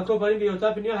זכות. על כל פנים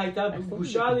בהיותה פנויה הייתה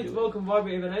בושה לטבול כמובן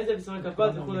באבן העזר בסימן כ"ו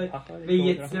וכולי,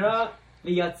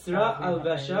 ויצרה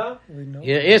הלבשה.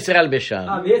 יצר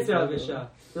הלבשה. ויצר הלבשה.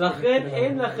 לכן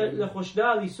אין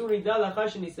לחושדה על איסור נידה לאחר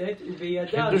שנישאת ובידה...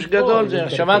 חידוש גדול זה.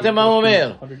 שמעתם מה הוא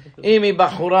אומר? אם היא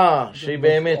בחורה שהיא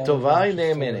באמת טובה, היא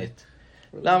נאמנת.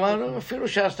 למה? אפילו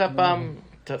שעשתה פעם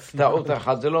טעות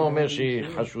אחת, זה לא אומר שהיא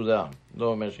חשודה. לא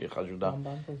אומר שהיא חשודה.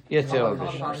 יצר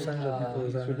הלבשה.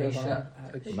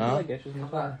 מה?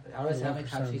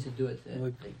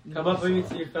 כמה פעמים היא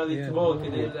צריכה לטבול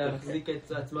כדי להחזיק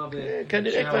את עצמה?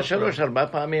 כנראה כבר 3-4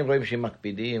 פעמים רואים שהם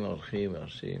מקפידים, הולכים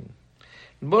ועושים.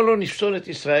 בואו לא נפסול את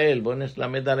ישראל, בואו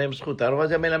נלמד עליהם זכות. הרב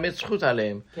הזה מלמד זכות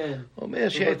עליהם. אומר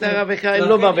שהייתה רווקה,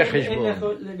 לא בא בחשבון.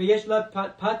 ויש לה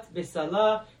פת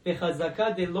בסלה וחזקה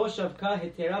דלא שבקה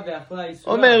התרה ואכלה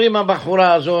איסורה. אומר אם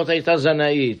הבחורה הזאת הייתה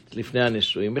זנאית לפני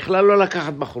הנישואים, בכלל לא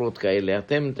לקחת בחורות כאלה.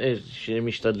 אתם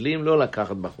שמשתדלים לא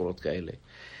לקחת בחורות כאלה.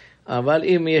 אבל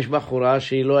אם יש בחורה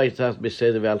שהיא לא הייתה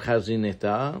בסדר והלכה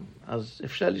זינתה, אז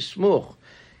אפשר לסמוך.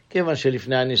 כיוון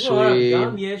שלפני הנישואים...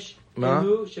 גם יש...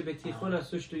 אלו שבתיכון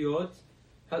עשו שטויות,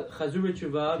 חזרו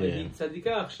בתשובה והיא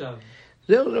צדיקה עכשיו.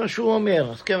 זהו, זה מה שהוא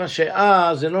אומר. אז כיוון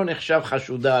זה לא נחשב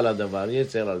חשודה על הדבר,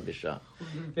 יצר הלבשה.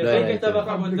 וכן כתב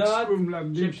החוות דעת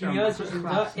שפנייה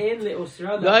שזינתה אין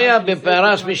לאוסרה... לא היה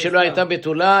בפרס מי שלא הייתה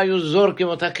בתולה, היו זורקים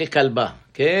אותה ככלבה.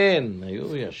 כן,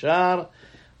 היו ישר.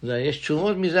 יש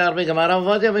תשובות מזה הרבה. גם הרב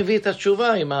עובדיה מביא את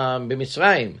התשובה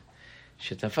במצרים,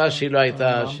 שתפס שהיא לא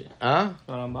הייתה...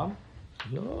 הרמב"ם?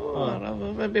 לא,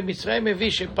 הרב במצרים מביא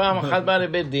שפעם אחת בא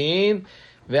לבית דין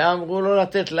ואמרו לו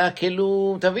לתת לה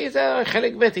כלום, תביא את זה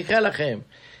חלק ב' תקרא לכם.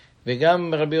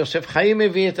 וגם רבי יוסף חיים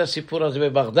מביא את הסיפור הזה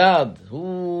בבגדד.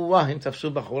 הם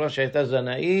תפסו בחורה שהייתה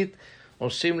זנאית,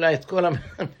 עושים לה את כל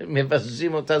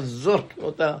מבזים אותה, זורקים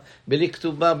אותה בלי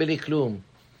כתובה, בלי כלום.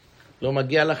 לא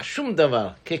מגיע לך שום דבר,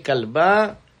 ככלבה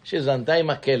שזנתה עם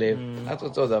הכלב, את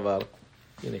אותו דבר.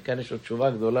 הנה, כאן יש לו תשובה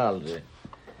גדולה על זה.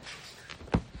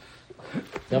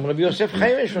 גם רבי יוסף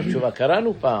חיים יש לו תשובה,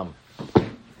 קראנו פעם.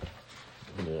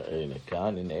 הנה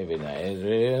כאן, הנה אבן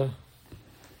העזר.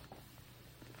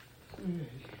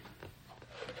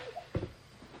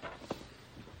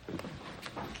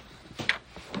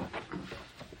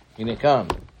 הנה כאן,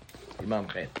 סימן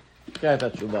ח'. תקרא את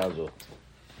התשובה הזאת.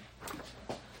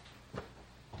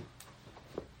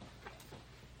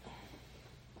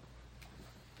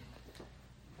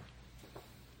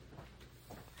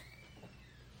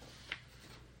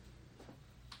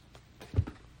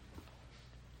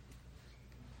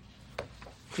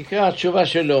 תקרא התשובה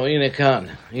שלו, הנה כאן,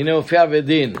 הנה הופיע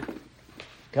בדין,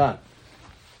 כאן.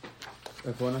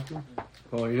 איפה אנחנו?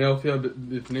 הנה הופיע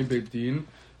בפני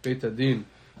בית הדין,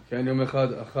 כן יום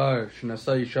אחד אחר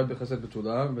שנשא אישה בחסד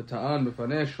בתולה, וטען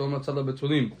בפניה שלא מצא לה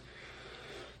בתולים.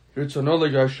 רצונו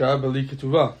לגרשה בלי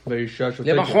כתובה, והאישה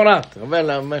שותקת. למחרת,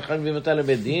 אבל מחייבים אותה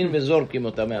לבית דין וזורקים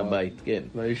אותה מהבית, כן.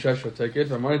 והאישה שותקת,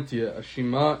 ואמרתי,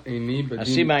 אשימה עיני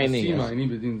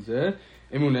בדין זה,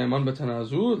 אם הוא נאמן בטענה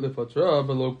הזו, לפטרה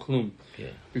בלא כלום.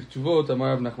 בכתובות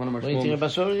אמר רב נחמן המשמעות. תראה,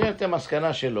 בסוף את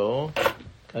המסקנה שלו,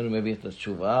 כאן הוא מביא את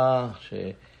התשובה,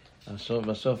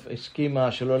 שבסוף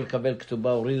הסכימה שלא לקבל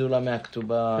כתובה, הורידו לה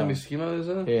מהכתובה. כן, הסכימה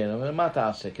לזה? כן, אבל מה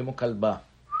תעשה? כמו כלבה.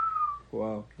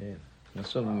 וואו. כן.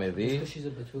 בסוף הוא מביא,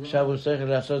 עכשיו הוא צריך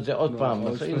לעשות את זה עוד פעם,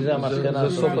 זה המסקנה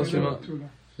הסופית.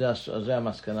 זה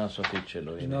המסקנה הסופית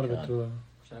שלו.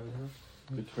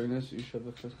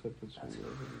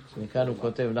 מכאן הוא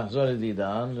כותב, נחזור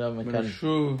לדידן,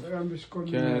 ושוב,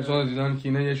 כן, נחזור לדידן, כי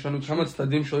הנה יש לנו כמה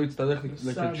צדדים שלא יצטרך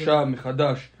לקדשה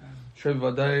מחדש,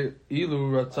 שבוודאי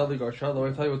אילו רצה לגרשה, לא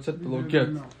הייתה יוצאת בלא גט.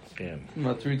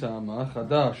 מטריד טעמה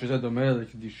חדש, שזה דומה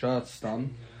לקדישת סתם,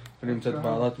 ונמצאת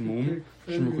בעלת מום,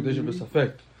 שמקודשת בספק.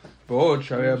 בעוד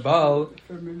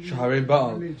שהרי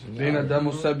בעל, ואין אדם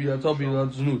עושה בידתו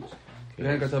בעילת זנות.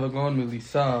 ואין כתב הגאון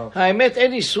מליסה. האמת,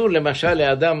 אין איסור למשל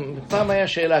לאדם, פעם היה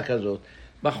שאלה כזאת,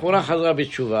 בחורה חזרה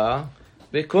בתשובה,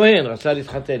 וכהן רצה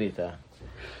להתחתן איתה.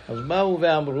 אז באו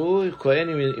ואמרו, כהן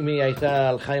אם היא הייתה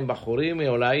הלכה עם בחורים,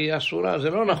 אולי היא אסורה, זה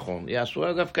לא נכון, היא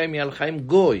אסורה דווקא אם היא הלכה עם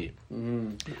גוי,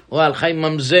 או הלכה עם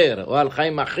ממזר, או הלכה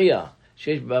עם אחיה.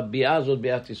 שיש בביאה הזאת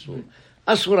ביאת איסור,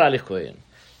 אסורה לכהן.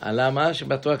 למה?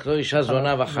 שבתורה כתוב אישה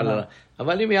זונה וחללה.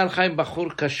 אבל אם היא הלכה עם בחור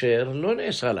כשר, לא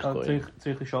נאסרה לכהן.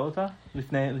 צריך לשאול אותה?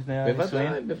 לפני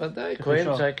הנישואין? בוודאי,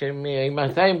 כהן צריך, אם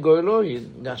הייתה עם גוי לא, היא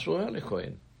אסורה לכהן.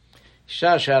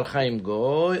 אישה שהלכה עם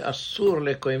גוי, אסור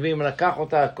לכהן, ואם לקח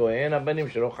אותה הכהן, הבנים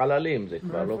שלו חללים, זה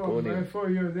כבר לא כהנים. מאיפה הוא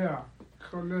יודע?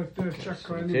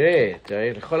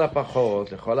 תראה, לכל הפחות,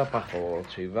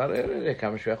 שיברר את זה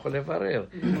כמה שהוא יכול לברר.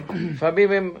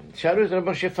 לפעמים הם שאלו את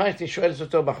רבו שפייסטי, שואלת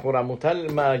אותו בחורה, מוטל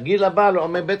מה גיל הבא לו,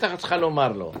 אומר, בטח צריכה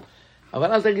לומר לו,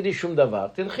 אבל אל תגידי שום דבר,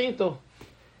 תלכי איתו.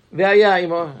 והיה,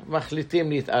 אם מחליטים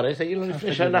להתארץ, תגיד לו,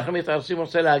 לפני שאנחנו מתארצים,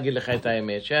 רוצה להגיד לך את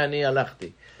האמת, שאני הלכתי.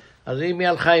 אז אם היא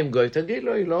הלכה עם גוי, תגיד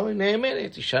לו, היא לא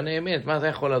נאמנת, אישה נאמנת, מה אתה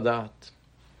יכול לדעת?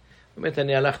 באמת,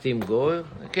 אני הלכתי עם גוי,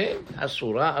 כן,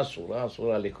 אסורה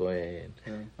לכהן.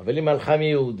 אבל אם הלכה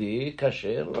מיהודי,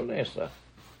 כשר, לא נאסר.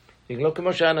 זה לא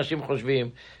כמו שאנשים חושבים,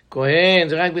 כהן,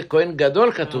 זה רק בכהן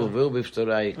גדול כתוב, והוא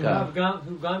בפטורה העיקר.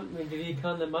 הוא גם מביא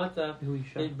כאן למטה,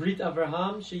 ברית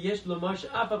אברהם, שיש לומר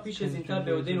שאף הפי שזינתה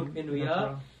בעודנו פנויה,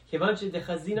 כיוון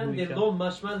שדחזינן דלא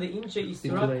משמע לאינשי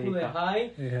איסורה כולי,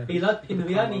 בעילת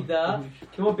פנויה נידה,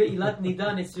 כמו בעילת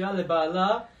נידה נשואה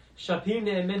לבעלה, שפיר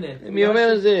נאמנת. מי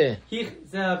אומר את זה?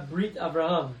 זה הברית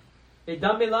אברהם.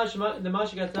 דמה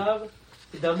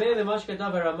למה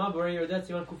שכתב הרמה בורא יורדת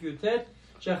סימן ק"ט,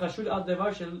 שהחשוד על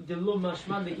דבר שלא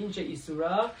משמע לאינשי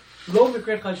איסורה, לא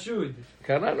מקרה חשוד.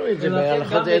 קראנו את זה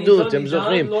בהלכות עדות, אתם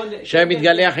זוכרים? שהיה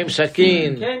מתגלח עם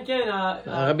סכין. כן.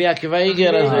 הרבי עקיבא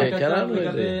איגר הזה, קראנו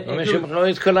את זה. אומר שהם ראו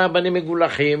את כל הבנים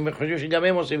מגולחים, וחושבים שגם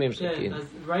הם עושים עם סכין.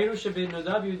 אז ראינו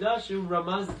שבנודע ויהודה שהוא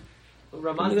רמז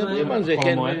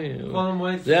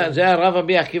זה הרב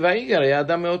רבי עקיבא איגר, היה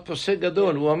אדם מאוד פוסק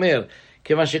גדול. הוא אומר,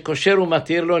 כיוון שכושר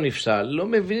ומתיר לא נפסל, לא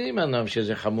מבינים אדם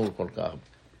שזה חמור כל כך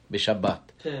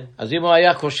בשבת. אז אם הוא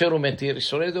היה כושר ומתיר,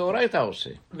 איסורי דאורייתא עושה.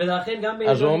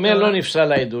 אז הוא אומר לא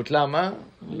נפסל העדות, למה?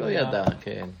 לא ידע,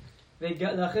 כן.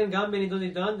 ולכן גם בנידון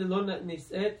נידן לא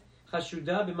נישאת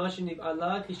חשודה במה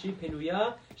שנבעלה כשהיא פנויה,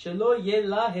 שלא יהיה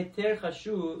לה היתר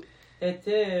חשוד.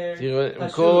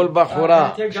 כל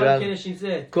בחורה,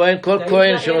 כל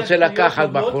כהן שרוצה לקחת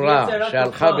בחורה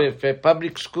שהלכה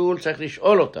בפאבליק סקול, צריך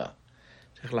לשאול אותה,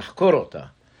 צריך לחקור אותה,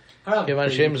 כיוון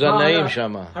שהם זנאים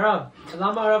שם. הרב,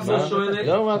 למה הרב לא שואל?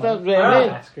 לא, אתה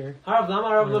באמת. הרב,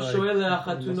 למה הרב לא שואל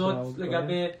החתונות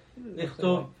לגבי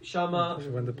לכתוב שמה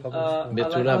על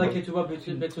הכתובה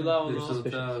בתולה או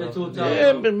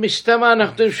לא? מסתמה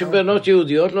אנחנו יודעים שבנות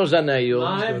יהודיות לא זנאיות.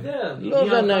 מה ההבדל? לא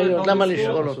זנאיות, למה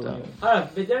לשאול אותה? הרב,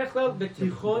 בדרך כלל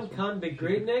בתיכון כאן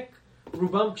בגריידנק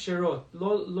רובם כשרות,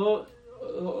 לא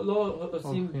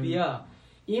עושים בייה.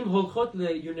 אם הולכות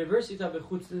לאוניברסיטה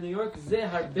בחוץ לניו יורק, זה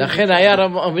הרבה... לכן היה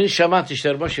רבי, שמעתי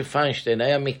שרבו שפיינשטיין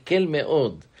היה מקל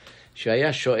מאוד,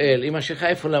 שהיה שואל, אמא שלך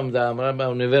איפה למדה? אמרה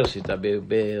באוניברסיטה,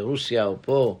 ברוסיה או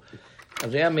פה,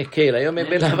 אז היה מקל, היום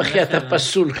בלה וחי אתה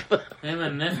פסול כבר.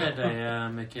 הנכד היה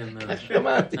מקל מאוד.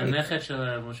 שמעתי. הנכד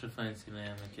של משה פיינשטיין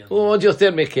היה מקל. הוא עוד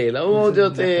יותר מקל, הוא עוד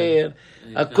יותר...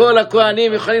 כל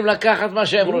הכהנים יכולים לקחת מה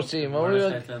שהם רוצים.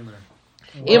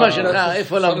 אמא שלך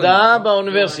איפה למדה?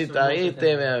 באוניברסיטה,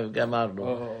 הייתם,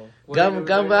 גמרנו.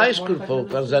 גם בהייסקול פה,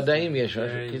 כבר זדאים יש,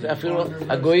 אפילו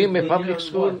הגויים בפאבליק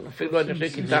סקול, אפילו אני חושב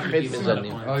כיתה ח'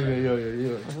 בזנים.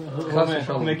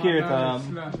 הוא מכיר את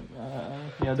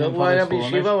הוא היה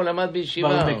בישיבה, הוא למד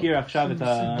בישיבה. הוא מכיר עכשיו את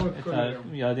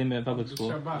הילדים בפאבליק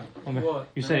סקול.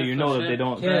 You say you know that they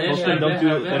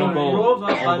don't go רוב all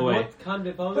the way. הבנות כאן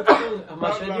בפאבליק סקול,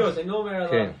 המשדיות, אני לא אומר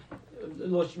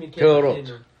לא שמכיר. טהורות.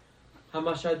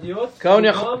 המשדיות,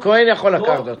 כהן יכול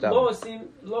לקחת אותם. לא עושים,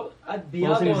 עד ביאה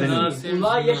לא עושים,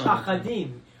 אולי יש אחדים,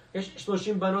 יש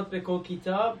 30 בנות בכל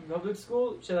כיתה, בפאבליק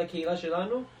סקול של הקהילה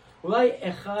שלנו, אולי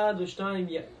 1 או 2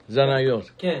 זנאיות.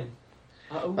 כן.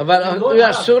 אבל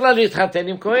אסור לה להתחתן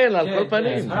עם כהן, על כל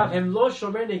פנים. הם לא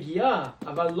שומר נגיעה,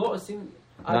 אבל לא עושים,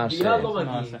 עד ביאה לא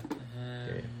מגיעים.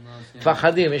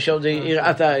 פחדים, יש עוד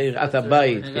יראת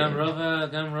הבית.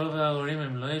 גם רוב ההורים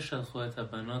הם לא ישלחו את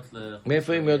הבנות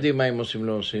מאיפה הם יודעים מה הם עושים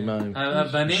לא עושים?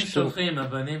 הבנים שולחים,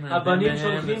 הבנים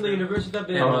שולחים לאוניברסיטה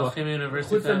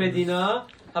בחוץ למדינה,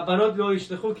 הבנות לא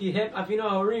ישלחו כי הם אפילו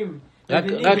ההורים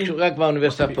רק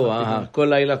באוניברסיטה פה, כל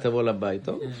לילה תבוא לבית,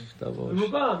 טוב?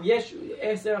 רובם, יש 10%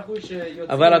 שיוצאים.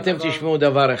 אבל אתם תשמעו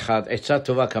דבר אחד, עצה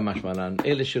טובה כמה שמלן,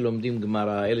 אלה שלומדים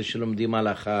גמרא, אלה שלומדים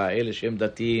הלכה, אלה שהם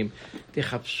דתיים,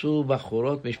 תחפשו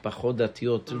בחורות משפחות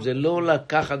דתיות, זה לא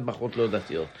לקחת בחורות לא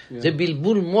דתיות, זה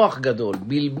בלבול מוח גדול,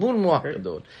 בלבול מוח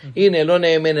גדול. הנה, לא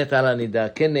נאמנת על הנידה,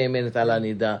 כן נאמנת על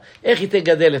הנידה, איך היא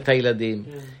תגדל את הילדים?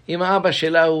 אם האבא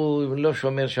שלה הוא לא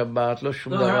שומר שבת, לא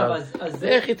שום דבר,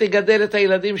 איך היא תגדל את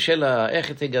הילדים שלה, איך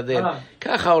היא תגדל?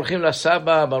 ככה הולכים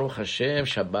לסבא, ברוך השם,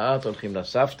 שבת, הולכים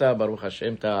לסבתא, ברוך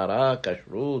השם, טהרה,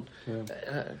 כשרות.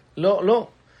 לא.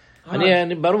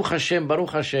 אני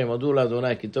ברוך השם, הודו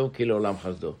לאדוני כי טוב כי לעולם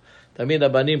חסדו. תמיד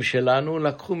הבנים שלנו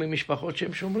לקחו ממשפחות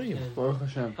שהם שומרים. ברוך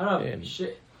השם. הרב,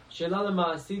 שאלה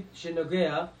למעשית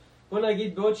שנוגע, בוא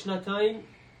נגיד בעוד 2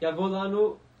 יבוא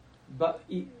לנו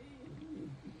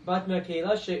בת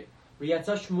מהקהילה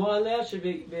ויצא שמוע עליה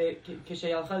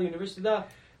כשהיא הלכה לאוניברסיטה,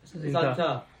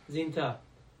 זינתה.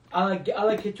 על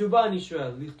הכתובה אני שואל,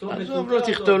 לכתוב בכתובה? עזוב, לא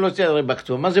תכתוב, לא תראה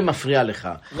בכתובה, מה זה מפריע לך?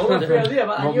 לא מפריע לי,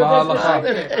 אבל אני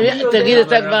יודע תגיד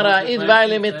את הגמרא,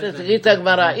 תגיד את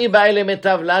הגמרא, היא באה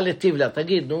למטב לה לטיבלה,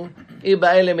 תגיד, נו. היא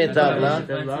באה למטב לה,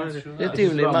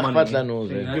 לטיבלה, מה אכפת לנו?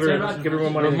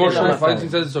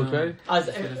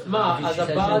 אז מה, אז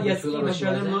הבעל יסכים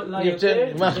לשלם לה יותר?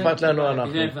 מה אכפת לנו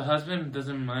אנחנו?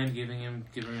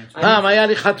 פעם פעם היה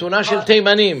לי חתונה של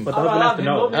תימנים,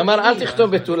 אמר אל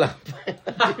תכתוב בתולה.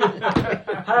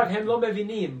 הרב, הם לא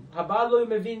מבינים, הבעל לא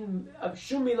מבין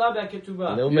שום מילה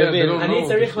בכתובה. הוא מבין. אני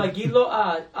צריך להגיד לו,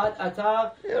 אתה...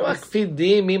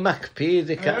 מקפידים, מי מקפיד,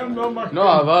 זה ככה.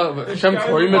 לא, אבל כשהם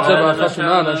קוראים את זה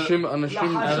בחתונה, אנשים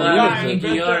שומעים את זה.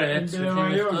 גיורת,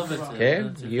 צריכים לכתוב את זה. כן,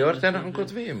 גיורת אנחנו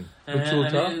כותבים. אני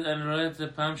רואה את זה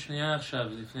פעם שנייה עכשיו,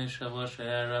 לפני שבוע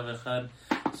שהיה רב אחד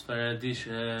ספרדי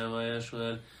שהוא היה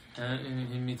שואל,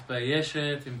 היא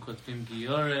מתביישת, אם כותבים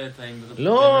גיורת,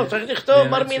 לא, צריך לכתוב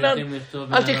מר מינן,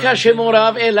 אל תקרא שמו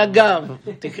רב אלא גב,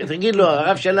 תגיד לו,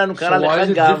 הרב שלנו קרא לך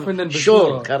גב,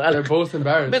 שור,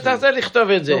 בטח צריך לכתוב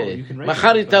את זה,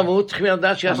 מחר היא תמות, צריכים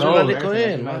לדעת שיעשו לה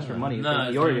לכהן,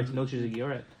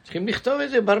 צריכים לכתוב את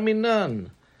זה בר מינן,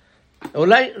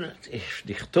 אולי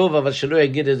לכתוב אבל שלא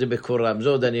יגיד את זה בקורם, זה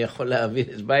עוד אני יכול להבין,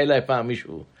 אז בא אליי פעם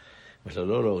מישהו, אמרתי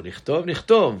לו, לא,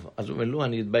 לכתוב. אז הוא אומר, לא,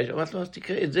 אני אתבייש. אמרתי לו, אז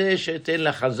תקרא את זה שתן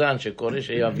לחזן שקורא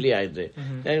שיבליע את זה.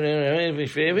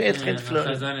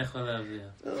 החזן יכול להבליע.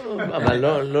 אבל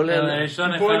לא...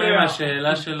 הראשון אחד עם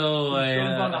השאלה שלו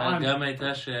גם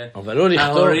הייתה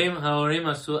שההורים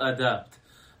עשו אדפט.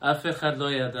 אף אחד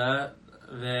לא ידע.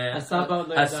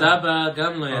 והסבא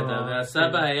גם לא ידע,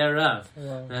 והסבא היה רב.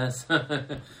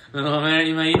 הוא אומר,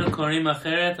 אם היינו קוראים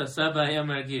אחרת, הסבא היה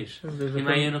מרגיש. אם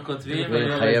היינו כותבים...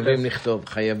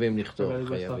 חייבים לכתוב.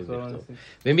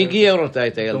 ומי גייר אותה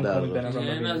את הילדה הזאת?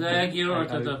 זה היה גיור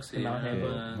אורתודוקסי.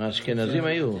 האשכנזים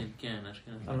היו? כן,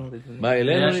 אשכנזים. בא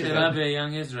אלינו? זה היה שאלה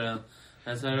ביאנג ישראל.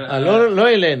 לא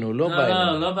אלינו, לא בא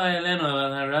אלינו. לא בא אלינו,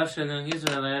 אבל הרב של יאנג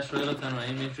ישראל היה שואל אותנו,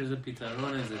 האם יש איזה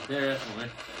פתרון, איזה דרך, הוא אומר,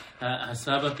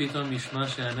 הסבא פתאום נשמע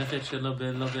שהנכד שלו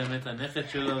לא באמת הנכד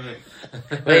שלו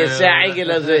ויעשה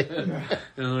העגל הזה.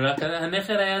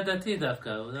 הנכד היה דתי דווקא,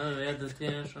 הוא היה דתי,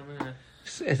 היה שומע.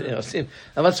 בסדר, עושים.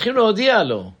 אבל צריכים להודיע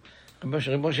לו.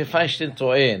 כמו שפיינשטיין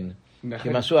טוען, כי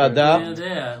הם עשו אדם,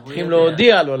 צריכים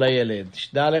להודיע לו לילד.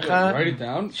 שדע לך,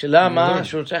 שלמה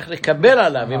שהוא צריך לקבל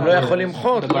עליו, אם לא יכול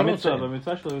למחות.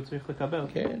 במצווה שלו הוא צריך לקבל.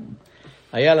 כן.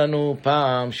 היה לנו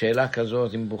פעם שאלה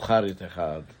כזאת עם בוכרית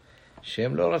אחד.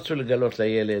 שהם לא רצו לגלות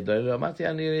לילד, אמרתי,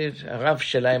 הרב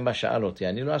שלהם מה שאל אותי,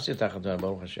 אני לא עשיתי חתונה,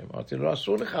 ברוך השם. אמרתי, לא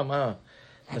אסור לך, מה?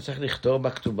 אתה צריך לכתוב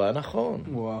בכתובה, נכון.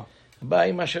 בא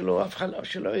אמא שלו, אף אחד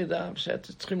שלא ידע,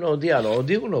 צריכים להודיע לו,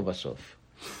 הודיעו לו בסוף.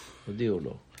 הודיעו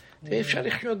לו. אפשר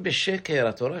לחיות בשקר,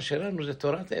 התורה שלנו זה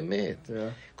תורת אמת.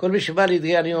 כל מי שבא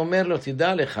להתגייר, אני אומר לו,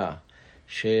 תדע לך,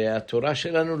 שהתורה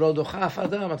שלנו לא דוחה אף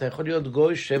אדם. אתה יכול להיות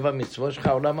גוי 7 מצוות שלך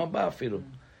עולם הבא אפילו.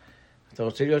 אתה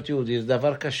רוצה להיות יהודי, זה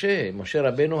דבר קשה. משה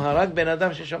רבנו הרג בן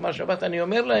אדם ששמר שבת, אני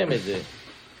אומר להם את זה.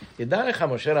 תדע לך,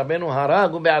 משה רבנו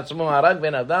הרג, הוא בעצמו הרג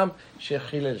בן אדם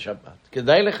שחילל שבת.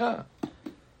 כדאי לך.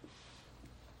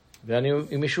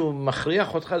 אם מישהו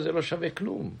מכריח אותך, זה לא שווה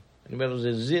כלום. אני אומר, זה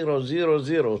 0,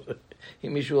 0, 0.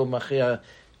 אם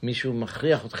מישהו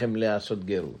מכריח אתכם לעשות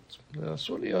גרות.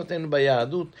 אסור להיות, אין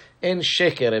ביהדות, אין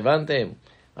שקר, הבנתם?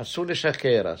 אסור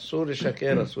לשקר, אסור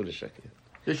לשקר, אסור לשקר.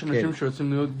 יש אנשים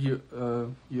שרוצים להיות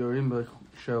יורים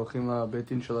שהולכים לבית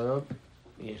דין של הרב?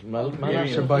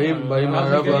 שבאים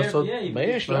הרב לעשות...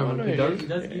 יש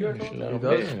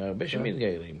הרבה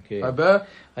שמתגיירים.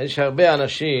 יש הרבה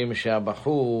אנשים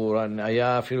שהבחור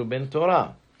היה אפילו בן תורה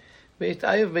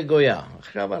והתאהב בגויה.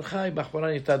 עכשיו הלכה בחורה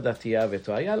נהייתה דתייה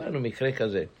ותורה. היה לנו מקרה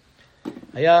כזה.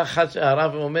 היה אחד,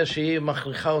 הרב אומר שהיא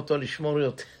מכריחה אותו לשמור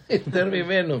יותר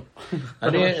ממנו.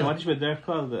 שמעתי שבדרך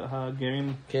כלל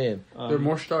הגרים... כן.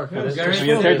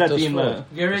 יותר דתיים.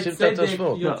 גרת צדק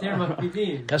יותר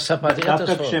מקפידים. כספת,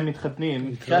 דווקא כשהם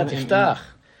מתחתנים.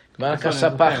 תפתח. כבר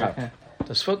כספחת.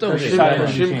 תוספות אומרים.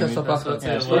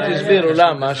 תסבירו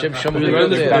למה שהם שמרים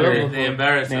יותר.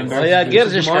 היה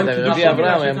גרזש כזה, רבי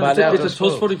אברהם, הם בעלי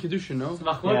התוספות.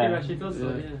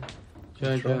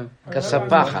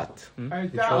 כספחת.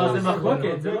 זה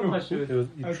מחלוקת, זה לא פשוט.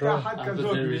 הייתה אחת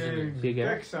כזאת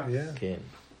מטקסס. כן.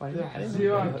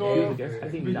 החזירה אותו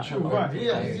בתשובה.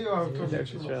 היא החזירה אותו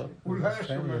בתשובה. הוא לא היה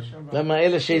שומר שבת. למה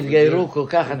אלה שהתגיירו כל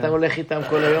כך, אתה הולך איתם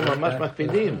כל היום ממש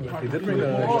מקפידים.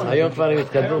 היום כבר הם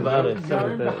התקדמו בארץ.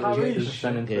 גרים בחריש.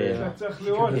 אתה צריך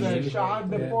לראות, שעה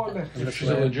עד לפה הולך.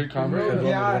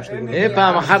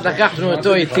 פעם אחת לקחנו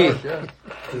אותו איתי.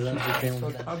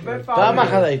 פעם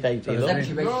אחת היית איתי, לא?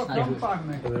 לא, כמה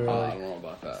פעמים.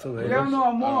 קיימנו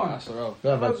המון.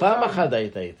 לא, אבל פעם אחת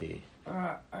היית איתי.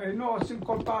 היינו עושים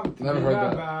כל פעם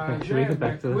תפילה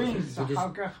בקווינס, אחר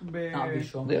כך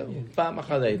פעם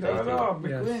אחת היית איתי. לא,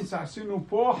 בקווינס עשינו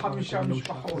פה 5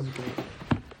 משפחות.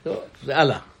 טוב, זה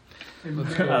הלאה.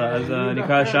 אז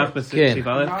נקרא שח בסעיף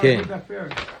א'. כן.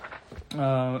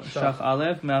 שח א',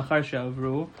 מאחר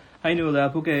שעברו, היינו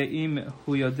להפוקה אם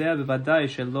הוא יודע בוודאי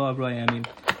שלא עברו הימים.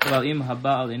 אבל אם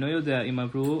הבעל אינו יודע אם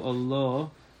עברו או לא,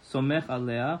 סומך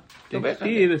עליה,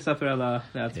 תכתיב וספר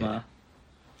לעצמה.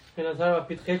 נתן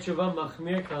בפתחי תשובה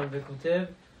מחמיר כאן וכותב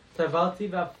תבלתי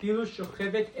ואפילו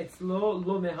שוכבת אצלו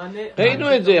לא מהנה.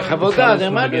 ראינו את זה, חוות דעת,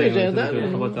 אמרנו את זה,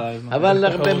 ידענו. אבל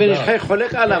בנשחי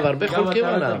חולק עליו, הרבה חולקים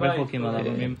עליו. הרבה חולקים עליו,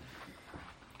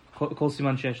 כל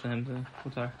סימן שיש להם זה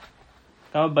מותר.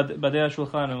 כמה בדי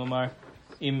השולחן הוא אמר,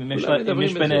 אם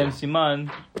יש ביניהם סימן,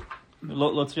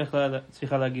 לא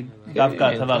צריכה להגיד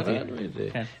דווקא תבלתי.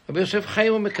 רבי יוסף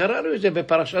חיים קראנו את זה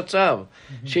בפרשת צו,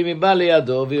 שאם באה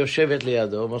לידו ויושבת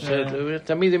לידו,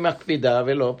 תמיד היא מקפידה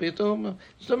ולא פתאום,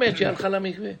 זאת אומרת שהיא הלכה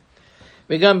למקווה.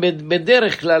 וגם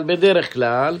בדרך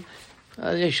כלל,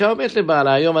 האישה אומרת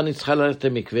לבעלה, היום אני צריכה ללכת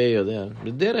למקווה, יודע.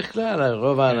 בדרך כלל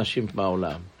רוב האנשים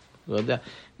בעולם,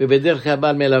 ובדרך כלל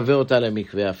הבעל מלווה אותה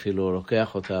למקווה אפילו,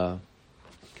 לוקח אותה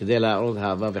כדי להראות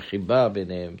אהבה וחיבה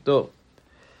ביניהם. טוב.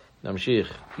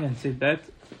 נמשיך. כן, סעיף ב'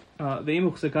 ואם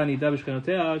הוחזקה נידה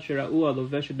בשכנותיה, שראו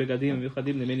הלובשת בגדים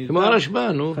מיוחדים למי נידה, כמו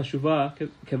הרשב"א, נו. חשובה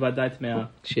כוודאי טמאה.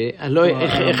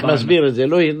 איך מסביר את זה?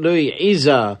 לא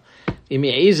העיזה, אם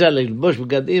העיזה ללבוש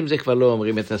בגדים, זה כבר לא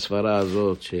אומרים את הסברה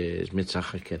הזאת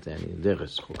שמצחקת, דרך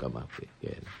צחוק אמרתי, כן.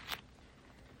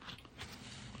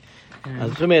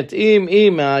 אז זאת אומרת,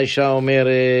 אם האישה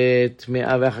אומרת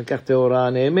טמאה ואחר כך טהורה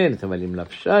נאמנת, אבל אם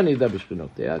לבשה נידה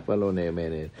בשכנותיה, כבר לא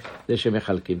נאמנת, זה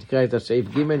שמחלקים. תקרא את הסעיף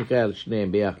ג' נקרא על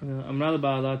שניהם ביחד. אמרה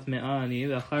לבעלה טמאה אני,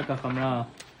 ואחר כך אמרה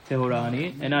טהורה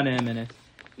אני, אינה נאמנת,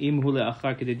 אם הוא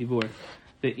לאחר כדי דיבור.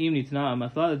 ואם ניתנה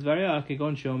המתלה לדבריה,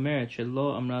 כגון שאומרת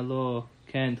שלא אמרה לו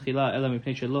כן תחילה, אלא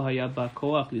מפני שלא היה בה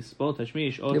כוח לסבול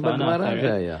תשמיש או טענה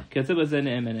אחרת, כיוצא בזה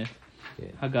נאמנת.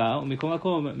 הגה, ומכל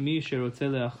מקום, מי שרוצה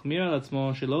להחמיר על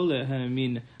עצמו שלא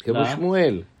להאמין כמו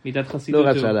שמואל, מידת חסידות לא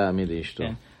רצה להאמין לאשתו.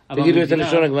 תגידו את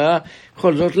הלשון הגמרא,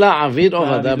 בכל זאת לה עביד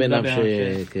עובדה בנפשי.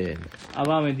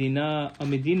 אבל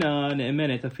המדינה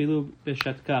נאמנת אפילו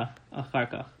בשתקה אחר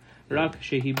כך, רק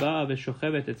שהיא באה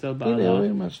ושוכבת אצל בעלה,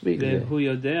 והוא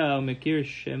יודע ומכיר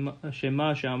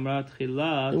שמה שאמרה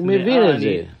תחילה, הוא מבין את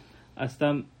זה.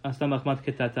 עשתה מחמת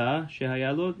קטטה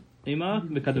שהיה לו אימה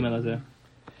וכדומה לזה.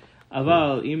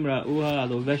 אבל אם ראוה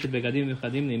הלובשת בגדים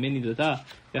מיוחדים לימי נידתה,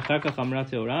 ואחר כך אמרה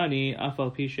טהורה אני, אף על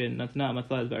פי שנתנה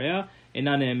המתלה לדבריה,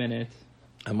 אינה נאמנת.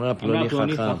 אמרה פלוני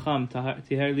חכם,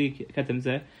 תיאר לי כתם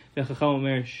זה, והחכם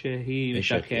אומר שהיא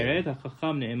משקרת,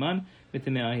 החכם נאמן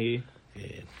וטמאה היא.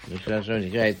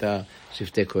 נקרא את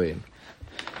השפתי כהן.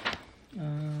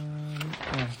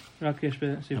 רק יש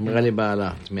בסעיף. אמרה לי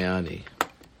בעלה, טמאה אני.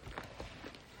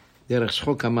 דרך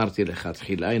שחוק אמרתי לך,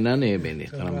 תחילה אינה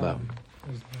נאמנת, הרמב"ם.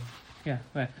 כן,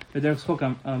 בדרך שחוק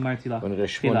אמרתי לך. בוא נראה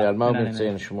 8, על מה הוא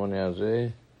מציין 8 הזה?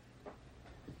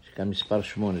 יש כאן מספר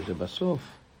 8, זה בסוף.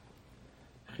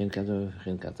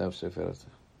 הכין כתב ספר הזה.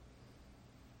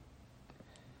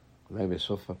 אולי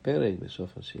בסוף הפרק,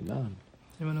 בסוף הסימן.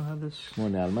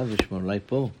 8, על מה זה 8? אולי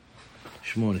פה?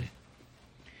 8.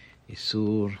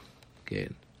 איסור, כן.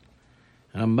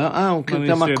 הרמב"ם, הוא כתב את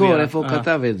המקור, איפה הוא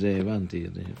כתב את זה? הבנתי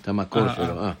את המקור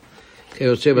שלו.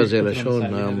 כיוצא בזה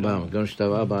לשון הרמב"ם, גם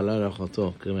שטבעה בעלה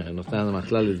לאחותו, נותן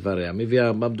המכלל לדבריה. מביא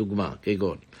הרמב"ם דוגמה,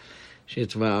 כגון,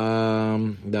 שטבעה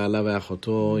בעלה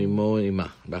ואחותו עמו עמה,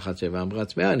 בחצה, ואמרה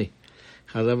טמאה אני.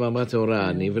 חזרה ואמרה טהורה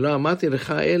אני, ולא אמרתי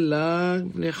לך אלא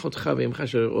בני אחותך ואמך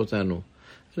שאותנו.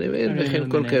 וכן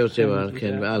כל כיוצא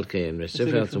ועל כן,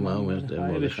 בספר הטומאה אומרת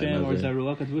מרדכי מה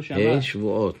זה?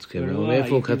 שבועות,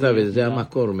 ואיפה הוא כתב את זה? זה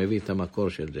המקור, הוא מביא את המקור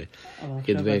של זה.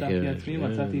 כתבי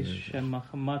מצאתי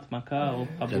שמחמת מכה או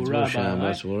כתבו חבורה שם,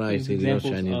 בסבורה הייתי להיות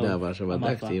שאני אדע, ועכשיו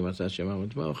בדקתי, מצא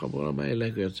שמחמת מכה או חבורה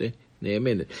באלה כיוצא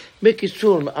נאמנת.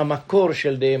 בקיצור, המקור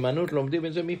של נאמנות לומדים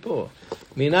את זה מפה.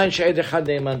 מניין שעד אחד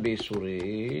נאמן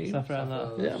באיסורי,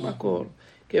 זה המקור.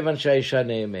 כיוון שהאישה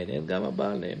נאמנת, גם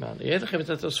הבעל נאמן. יש לכם את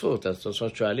התוספות.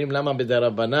 התוספות שואלים למה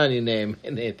בדרבנן היא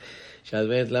נאמנת.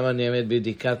 שאת למה נאמנת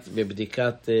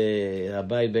בבדיקת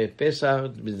הבית בפסח,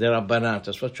 בדרבנן.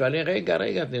 התוספות שואלים, רגע,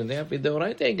 אתה יודע,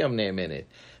 בדאורייתא היא גם נאמנת.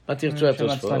 מה תרצו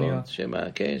התוספות?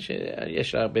 כן,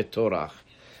 שיש לה הרבה תורה.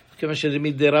 כיוון שזה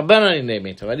מדרבנן היא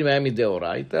נאמנת, אבל אם היה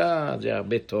מדאורייתא, זה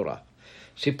הרבה תורה.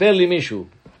 סיפר לי מישהו, הוא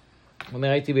אומר,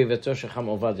 הייתי בביתו של חם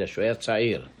עובדיה, שהוא היה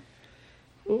צעיר.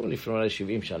 הוא לפני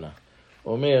 70 שנה.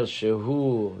 אומר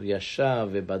שהוא ישב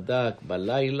ובדק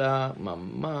בלילה,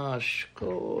 ממש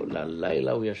כל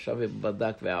הלילה הוא ישב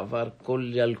ובדק ועבר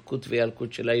כל ילקוט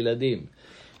וילקוט של הילדים.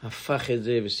 הפך את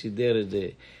זה וסידר את זה.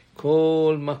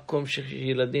 כל מקום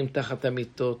שילדים תחת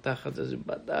המיטות, תחת זה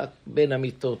בדק בין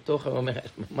המיטות, תוך, הוא אומר,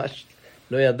 ממש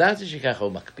לא ידעתי שככה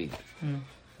הוא מקפיד.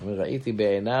 אומר, ראיתי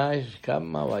בעיניי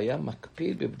כמה הוא היה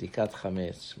מקפיד בבדיקת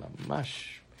חמץ,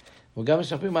 ממש. וגם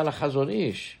מספרים על החזון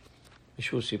איש.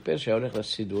 מישהו סיפר שהיה הולך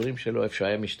לסידורים שלו, איפה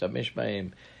שהיה משתמש בהם,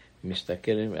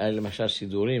 מסתכל, היה למשל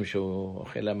סידורים שהוא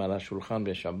אוכל להם על השולחן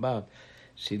בשבת,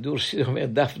 סידור, אומר,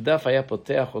 דף היה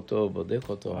פותח אותו, בודק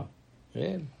אותו.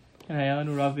 כן. היה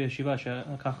לנו רב בישיבה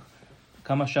שלקח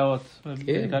כמה שעות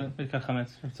בדיקת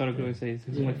חמץ. It's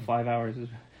like 5 hours.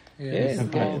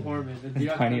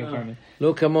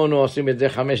 לא כמונו עושים את זה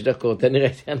 5 דקות. אני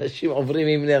ראיתי אנשים עוברים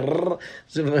עם נר,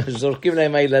 זורקים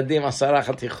להם הילדים 10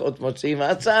 חתיכות, מוצאים,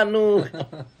 מצאנו. Some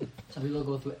people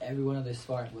go through every one of the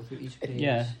svarim, go through each page.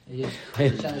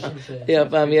 היה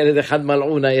פעם ילד אחד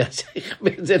מלעון, היה צריך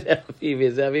את זה לאביב,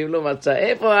 איזה אביב לא מצא.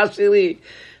 איפה העשירי?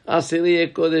 העשירי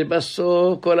קודש,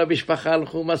 בסוף כל המשפחה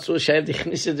הלכו, מצאו שהילד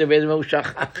הכניס את זה באיזה הוא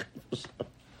שכח.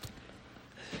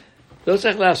 לא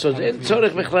צריך לעשות, אין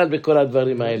צורך בכלל בכל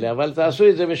הדברים האלה, אבל תעשו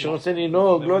את זה ושרוצה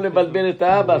לנהוג, לא לבלבל את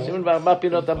האבא, שימו ב4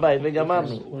 פינות הבית,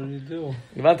 וגמרנו.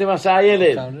 הבנתם מה עשה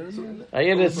הילד?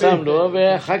 הילד שם לו,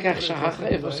 ואחר כך שכח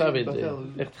איפה שם את זה.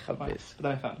 לך תחפש.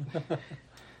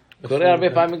 קורה הרבה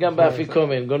פעמים גם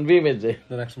באפיקומן, גונבים את זה.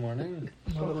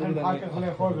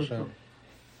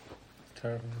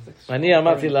 אני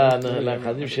אמרתי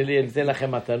לנכדים שלי, אני אתן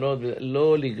לכם מתנות,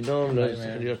 לא לגנוב, לא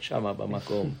צריך להיות שם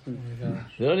במקום.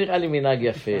 זה לא נראה לי מנהג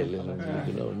יפה,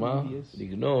 לגנוב, מה?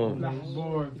 לגנוב.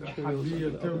 לחבוד, חבי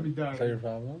יותר מדי.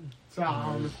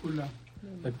 צער לכולם.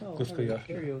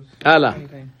 הלאה.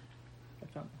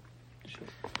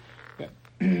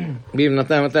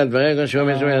 נתן דברים,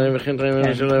 שאומר שאני מכין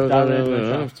דברים שלא...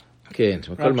 כן,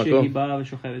 בכל מקום. רק שהיא באה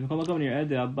ושוכבת. בכל מקום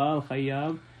נראה, הבעל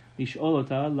חייב לשאול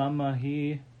אותה למה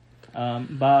היא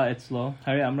באה אצלו,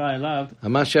 הרי אמרה אליו,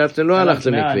 אמר שאת לא הלכת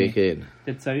למקווה, כן.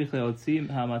 אתה צריך להוציא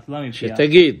המטלה מפיה.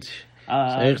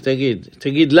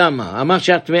 תגיד למה, אמר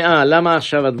שאת טמאה, למה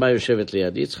עכשיו את באה יושבת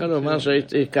לידי? צריכה לומר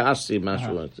שכעסתי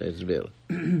משהו, הסבר.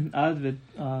 עד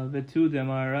ותו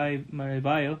דמרי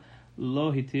בייל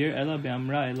לא התיר, אלא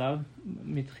באמרה אליו,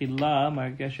 מתחילה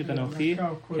מרגשת אנוכי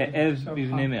כאב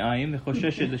בבני מעיים,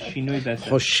 וחוששת לשינוי בסר.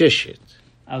 חוששת.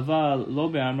 אבל לא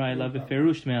באמרה אלא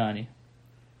בפירוש טמאה אני.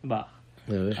 בח.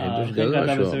 זה חידוש גדול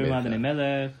שהוא אומר.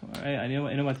 אני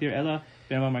אינו מתיר אלא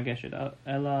באמרה מרגשת.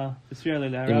 אלא תסביר לי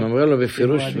להרב. אם אמרה לו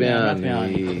בפירוש טמאה אני.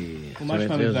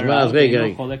 ומשמע מדבריו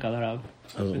אינו חולק על הרב.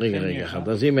 אז רגע.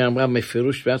 אז אם היא אמרה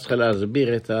מפירוש טמאה צריכה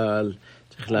להסביר את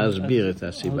צריך להסביר את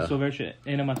הסיבה. הוא סובר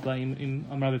שאין המטלה אם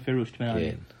אמרה בפירוש טמאה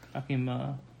אני. רק אם...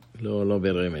 לא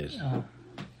ברמז.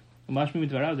 ומשמע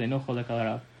מדבריו זה אינו חולק על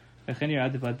הרב. וכן יראה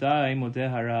דוודאי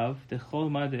מודה הרב, דכל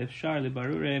מה דאפשר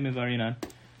לברור מברינן.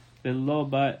 ולא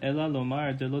בא אלא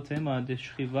לומר דלא תימא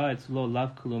דשכיבה אצלו לאו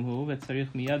כלום הוא, וצריך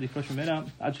מיד לפרוש ממנה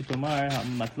עד שתאמר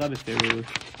המטלה בפירוש.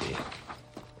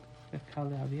 קל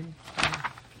להבין?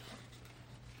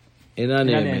 אינה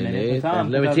נאמנת,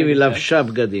 למטיבי לבשה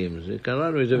בגדים,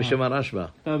 קראנו את זה בשם הרשב"א.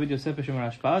 דוד יוסף בשם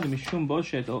הרשב"א, משום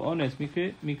בושת או אונס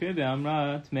מקרה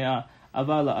ואמרה טמאה,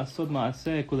 אבל לעשות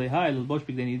מעשה כולי היי, ללבוש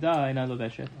בגדי נידה, אינה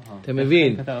לובשת. אתה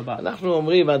מבין? אנחנו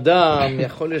אומרים, אדם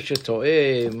יכול להיות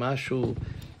שטועה משהו,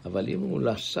 אבל אם הוא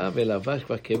לסה ולבש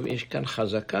כבר, יש כאן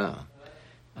חזקה.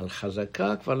 על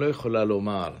חזקה כבר לא יכולה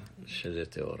לומר שזה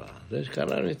טהורה. זה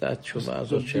שקראנו את התשובה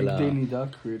הזאת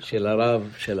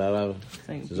של הרב.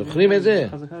 זוכרים את זה?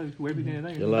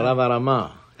 של הרב הרמה.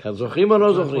 זוכרים או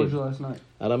לא זוכרים?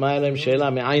 הרמה היה להם שאלה,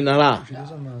 מעין הרע.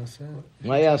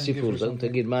 מה היה הסיפור?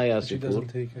 תגיד, מה היה הסיפור?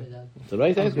 אתה לא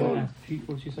היית אתמול?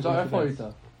 איפה היית?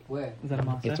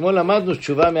 אתמול למדנו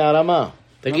תשובה מהרמה.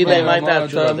 תגיד להם מה הייתה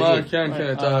התשובה, כן,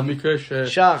 את המקרה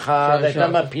שחר הייתה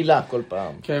מפילה כל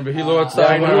פעם. כן, והיא לא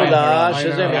רצה... אמרו לה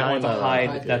שזה מעין הרע.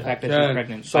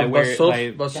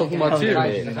 בסוף הוא מצהיר.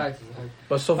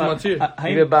 בסוף הוא מצהיר.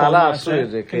 היא ובעלה עשו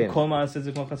את זה, כן. כל מעשה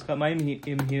זה כמו חזקה. מה אם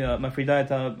היא מפרידה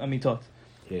את המיטות?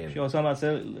 שהיא עושה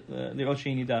מעשה לראות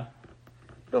שהיא נידה.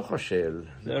 לא חושב.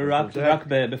 זה רק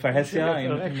בפרהסיה?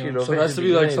 So it has to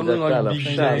be like something like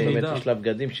זאת אומרת, יש לה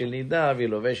בגדים של נידה והיא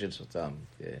לובשת אותם.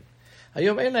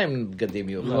 היום אין להם בגדים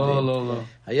מיוחדים. לא.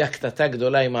 היה קטטה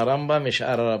גדולה עם הרמב"ם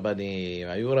ושאר הרבנים.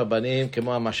 היו רבנים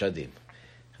כמו המשדים.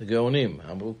 גאונים.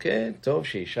 אמרו, כן, טוב,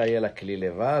 שאישה יהיה לה כלי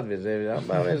לבד, וזה,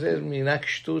 וזה מנהג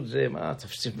שטות, זה, מה,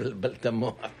 תפסים בלבל את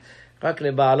המוח. רק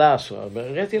לבעלה עשו.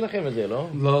 הראיתי לכם את זה, לא?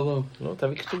 לא. לא,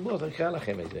 תביא כתובות, אני אקרא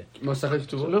לכם את זה. מסכת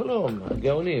כתובות? לא,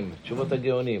 גאונים, תשובות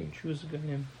הגאונים.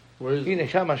 הנה,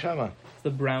 שמה. The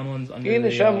brown ones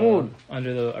הנה, שם מול. under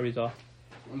the אריזה.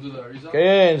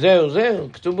 כן,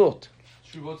 זהו, כתובות.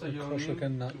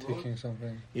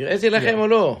 הראיתי לכם או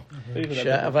לא?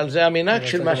 אבל זה המנהג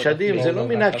של משדים, זה לא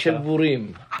מנהג של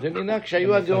בורים. זה מנהג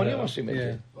שהיו הגאונים עושים את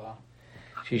זה.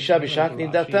 שאישה בשעת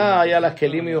נידתה, היה לה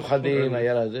כלים מיוחדים,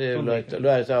 היה לה זה, לא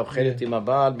הייתה אוכלת עם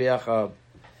הבעל ביחד.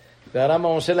 והרמב"ם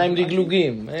עושה להם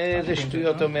לגלוגים. איזה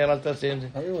שטויות אומר, אל תעשה את זה.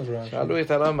 שאלו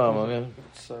את הרמב"ם, אומר.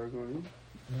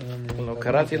 לא,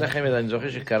 קראתי לכם את זה, אני זוכר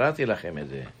שקראתי לכם את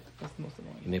זה.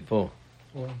 הנה פה.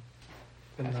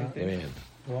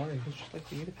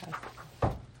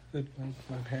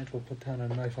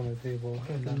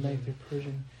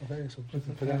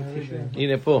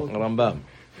 הנה פה, הרמב"ם.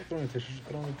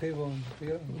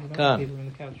 כאן.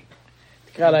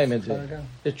 תקרא להם את זה.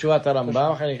 זה תשובת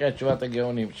הרמב"ם, אחרי נקרא את תשובת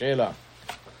הגאונים. שאלה.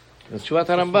 זה תשובת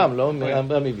הרמב"ם, לא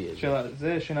הרמב"ם מביא את זה. שאלה,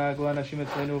 זה שנהגו אנשים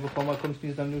אצלנו בכל מקום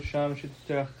שנזדמנו שם,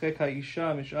 שתרחק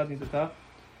האישה משעת נידתה,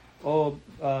 או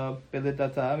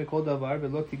בלידתה מכל דבר,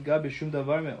 ולא תיגע בשום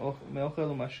דבר מאוכל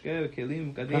ומשקה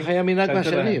וכלים, בגדים. כך היה מנהג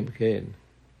מהשנים, כן.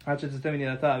 עד שתצא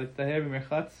מנידתה, ותטהר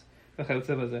במרחץ,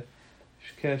 וכיוצא בזה.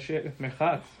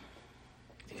 מרחץ.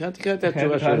 תקרא את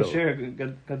התשובה שלו. כאשר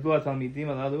גדלו התלמידים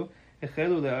הללו,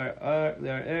 החלו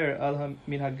לערער על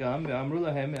המנהגם, ואמרו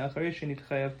להם, אחרי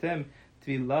שנתחייבתם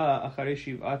טבילה אחרי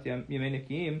 7 ימי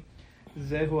נקיים,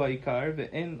 זהו העיקר,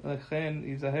 ואין לכן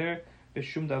להיזהר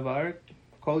בשום דבר,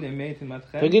 כל ימי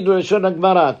תלמדכם. תגידו לשון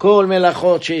הגמרא, כל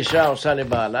מלאכות שאישה עושה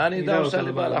לבעלה, נידה עושה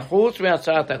לבעלה, חוץ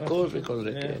מהצעת הכוס וכל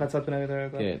זה. חצת פני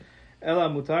ותרתה. כן. אלא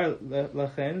מותר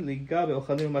לכן להיגע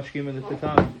באוכלים ומשקים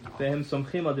מלאכתם, והם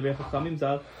סומכים על דברי חכמים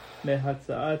ז"ל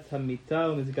מהצעת המיטה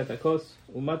ומזיקת הכוס,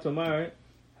 ומה תאמר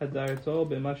הדרתו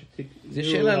במה שתקזו... זה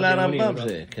שאלה לרמב"ם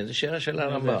זה, כן, זה שאלה של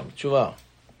הרמב"ם. תשובה,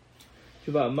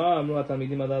 מה אמרו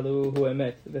התלמידים הללו הוא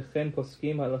אמת, וכן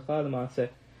פוסקים הלכה למעשה.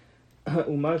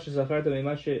 ומה שזכרת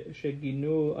ממה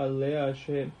שגינו עליה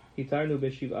שהתרנו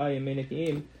ב7 ימי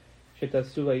נקיים,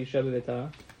 שתעשו האישה בביתה,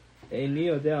 איני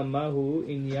יודע מהו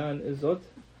עניין זאת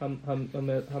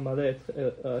המלא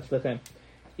אצלכם.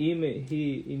 אם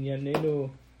היא ענייננו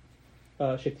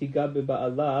שתיגע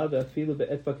בבעלה ואפילו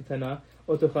באצבע קטנה,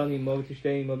 או תאכל עמו ותשתה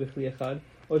עמו בכלי אחד,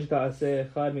 או שתעשה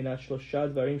אחד מן 3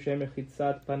 דברים שהם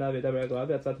רחיצת פניו וידה ברגליו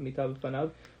והצעת מיטה בפניו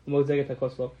ומוזגת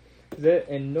הכוס לו. זה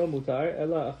אינו מותר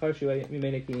אלא אחר 7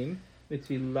 ימי נקיים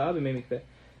וטבילה במי מקווה.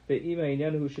 ואם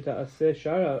העניין הוא שתעשה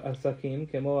שאר העסקים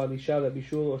כמו הלישה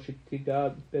והבישול, או שתיגע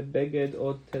בבגד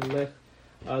או תלך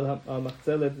על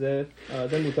המחצלת, זה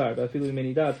מותר, ואפילו עם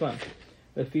הנידה עצמה,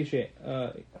 לפי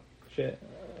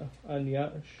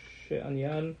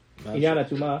עניין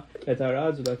הטומאה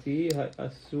לטהרה זולתי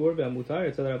האסור והמותר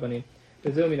אצל הרבנים.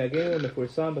 וזהו מנהגנו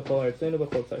מפורסם בכל ארצנו,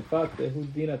 בכל צרפת, והוא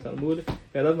דין התלמוד,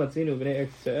 ועליו מצינו בני ארץ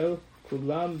ישראל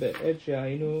כולם בעת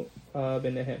שהיינו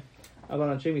ביניהם. אבל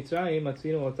אנשי מצרים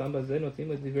מצינו אותם בזה,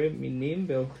 נותנים לדברי מינים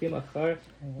והולכים אחר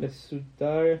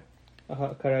מסודר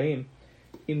הקראים.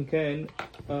 אם כן,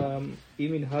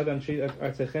 אם מנהג אנשי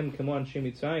ארצכם כמו אנשי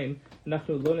מצרים,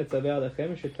 אנחנו לא נצווה עליכם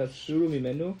שתסורו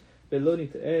ממנו, ולא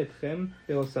נטעה אתכם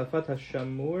בהוספת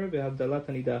השמור והבדלת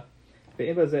הנידה.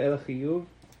 ואין בזה אלא חיוב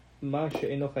מה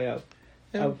שאינו חייב.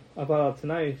 אבל על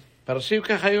תנאי... פרשים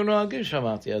ככה היו נוהגים,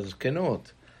 שמעתי, אז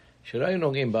כנות, שלא היו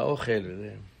נוגעים באוכל וזה.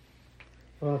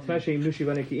 אבל על תנאי שימנו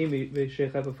 7 נקיים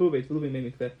ושחפפו ויטבלו בימי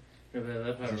מקווה.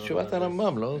 זה תשובת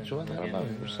הרמב"ם, לא? תשובת הרמב"ם.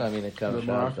 מושא מן הקו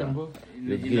שאלת.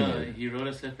 י"ג.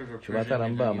 תשובת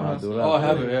הרמב"ם,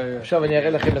 מהדורה. עכשיו אני אראה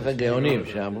לכם את הגאונים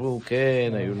שאמרו,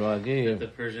 כן, היו נוהגים.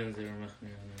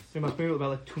 They're talking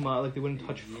about like tuma, like they wouldn't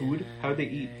touch food. How would they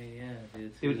eat?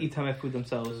 They would eat tameh food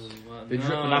themselves, but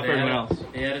not for everyone else.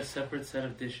 They had a separate set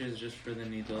of dishes just for the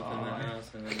nidot in the house,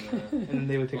 and then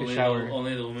they would take a shower.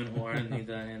 Only the women who are in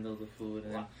nida handle the food,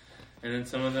 and then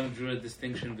some of them drew a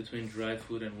distinction between dry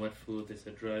food and wet food. They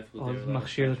said dry food.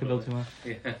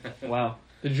 Wow.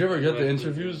 Did you ever get the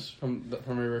interviews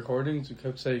from your recordings? You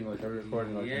kept saying like every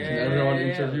recording, like everyone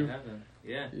interview.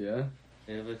 Yeah.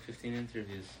 They have like 15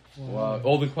 interviews. Wow.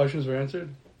 All the questions were answered?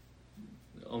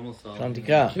 Almost all. שם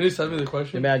תיקח. Can you send me the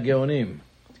question? זה מהגאונים.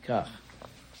 תיקח.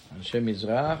 אנשי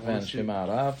מזרח ואנשי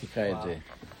מערב, תיקח את זה.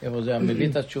 איפה זה, מביא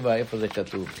את התשובה, איפה זה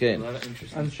כתוב, כן.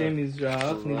 אנשי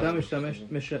מזרח, נידה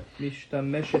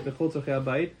משתמשת בכל צורכי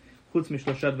הבית, חוץ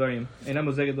מ3 דברים. אינה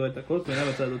מוזגת לו את הכוס, ואינה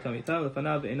מצד לו את המיטה,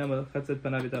 לפניו ואינה מלחצת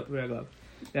פניו ורגליו.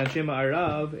 לאנשי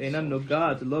מערב אינם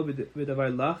נוגעת לא בדבר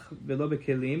לך ולא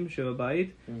בכלים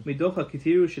שבבית, מתוך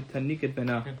הכתירו שתניק את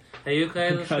בנה. היו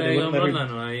כאלה שהיו אומרות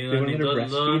לנו, היו הנידות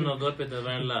לא נוגעות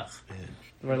בדבר לך.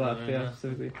 דבר לך,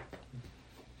 ספציפית.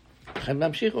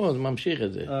 ממשיך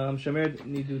את זה. המשמר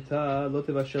נידותה לא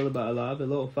תבשל לבעלה,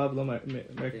 ולא עופה ולא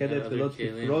מרקדת, ולא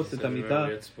תפרוס את המיטה,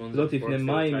 ולא תפנה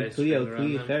מים מכלי על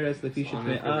כלי חרס, לפי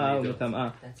שטמאה ומטמאה.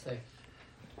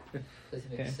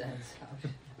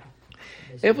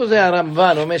 איפה זה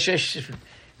הרמב"ן? אומר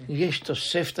שיש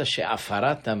תוספתא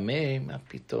שעפרה טמא, מה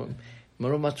פתאום?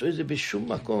 הם לא מצאו את זה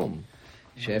בשום מקום.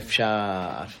 שאפשר,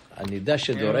 הנידה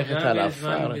שדורכת על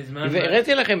עפר.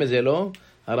 הראיתי לכם את זה, לא?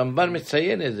 הרמב"ן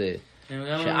מציין את זה.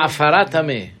 שעפרה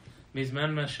טמא.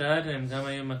 בזמן משל הם גם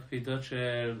היו מקפידות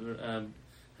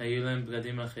שהיו להם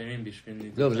בגדים אחרים בשביל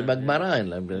נידה. לא, זה בגמרא, אין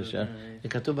להם בגדים. זה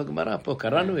כתוב בגמרא, פה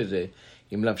קראנו את זה.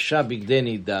 אם לבשה בגדי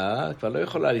נידה, כבר לא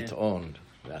יכולה לטעון.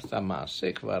 ועשה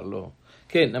מעשה כבר לא.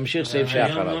 כן, נמשיך סעיף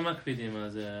שאחריו. היום לא מקפידים על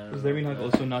זה. אז זה מנהג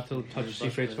also not to touch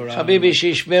secret Torah. חביבי,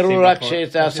 שישמרו רק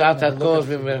את הצעת הכוס,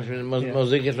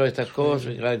 ומוזגת לו את הכוס,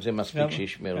 ורק זה מספיק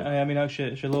שישמרו. היה מנהג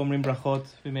שלא אומרים ברכות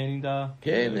בימי נידה.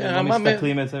 כן, לא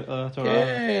מסתכלים את התורה.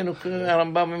 כן,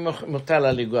 הרמב"ם מוטל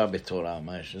על לגוע בתורה.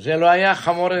 זה לא היה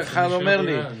חמור אחד אומר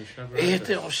לי.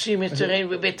 אתם עושים את זה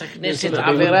בבית הכנסת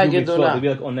עבירה גדולה.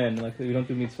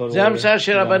 זה המצאה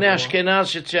של רבני אשכנז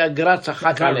שהגר"א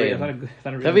צחק עליהם.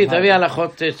 תביא הלכות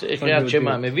קריאת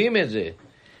שמע, מביאים את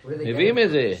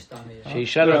זה.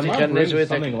 שאישה לא תיכנס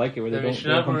בית הכנסת.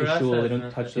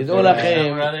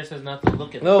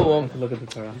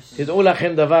 תדעו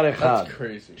לכם דבר אחד,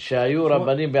 שהיו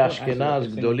רבנים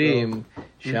באשכנז גדולים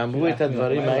שאמרו את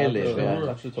הדברים האלה,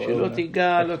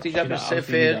 שלא תיגע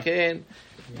בספר, כן.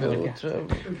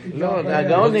 לא,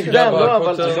 הגאון נקדם, לא,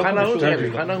 אבל שולחן ערוך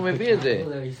מביא את זה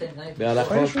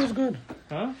בהלכות.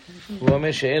 הוא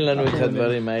אומר שאין לנו את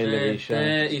הדברים האלה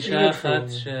באישה. אישה אחת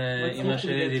שאמא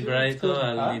שלי דיברה איתו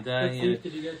על נידה,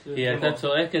 היא הייתה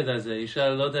צועקת על זה, אישה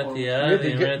לא דתייה,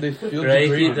 היא אומרת,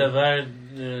 ראיתי דבר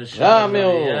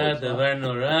שעריה, דבר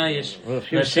נורא, יש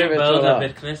נשים באות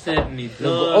לבית כנסת,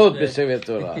 נידות, עוד בספר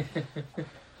תורה.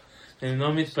 הן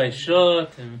לא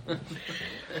מתפיישות.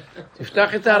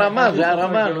 תפתח את הרמה, זה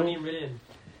הרמה. He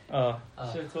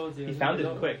found it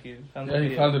quick. He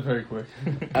found it very quick.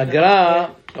 הגר"א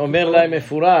אומר להם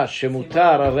מפורש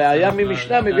שמותר, הראיה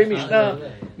ממשנה, מביא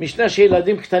משנה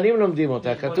שילדים קטנים לומדים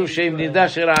אותה. כתוב שאם נידה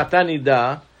שראתה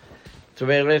נידה, זאת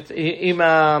אומרת, אם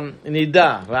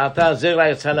הנידה ראתה זרע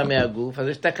יצא לה מהגוף, אז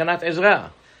יש תקנת עזרא.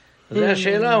 זו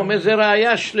השאלה, אומר, זה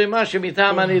ראיה שלמה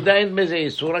שמטעם הנידה אין בזה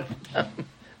איסור.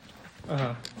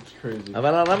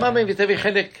 אבל הרמב"ם מביא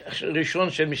חלק ראשון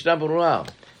של משנה ברורה.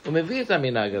 הוא מביא את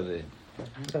המנהג הזה.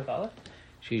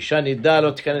 שאישה נידה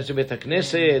לא תיכנס לבית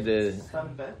הכנסת.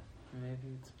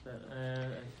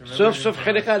 סוף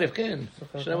חלק א', כן.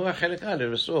 שנאמר חלק א'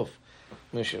 בסוף.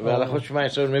 והלכות שמע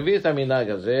ישראל מביא את המנהג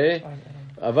הזה,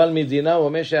 אבל מדינה הוא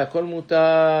אומר שהכל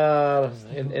מותר,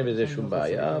 אין בזה שום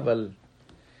בעיה, אבל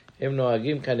הם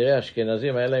נוהגים כנראה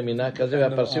אשכנזים, היה להם מנהג כזה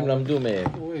והפרסים למדו מהם.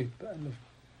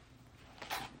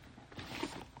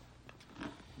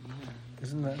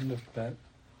 Isn't that enough bet?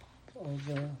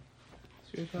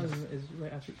 is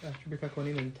right after Birkat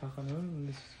Kohanim and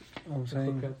Tachanun. I'm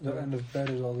saying the end of bed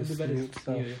is all this mute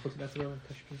stuff. That's what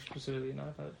I'm specifically not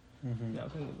about. Yeah, I'm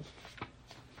saying that.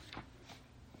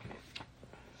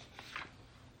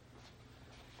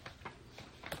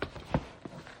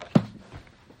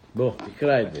 בוא,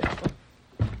 תקרא את זה.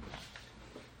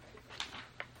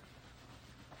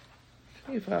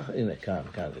 הנה,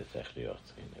 כאן זה צריך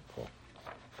להיות. הנה, פה.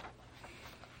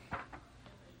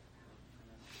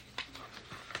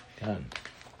 כאן.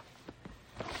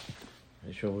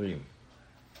 יש עוברים.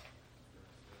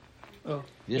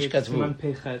 יש כתבו. סימן פ'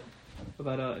 it's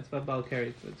about בעל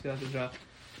קרי.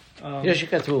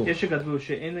 יש שכתבו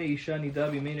שאין לאישה נידה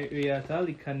בימי ראייתה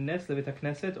להיכנס לבית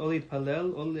הכנסת או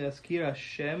להתפלל או להזכיר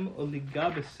השם או ליגע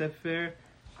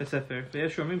בספר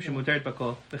ויש שאומרים שמותרת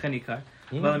בכל וכן עיקר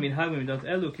אבל המנהג במידות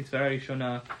אלו כסברה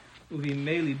ראשונה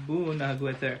ובימי ליבון נהגו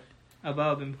יותר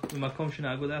אבל במקום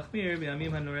שנהגו להחמיר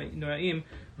בימים הנוראים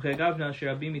וכאגב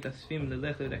שרבים מתאספים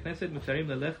ללכת לבית הכנסת מותרים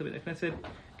ללכת לבית הכנסת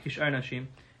כשאר נשים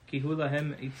כי הוא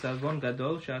להם עיצבון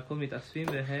גדול שהכל מתאספים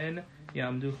והן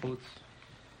יעמדו חוץ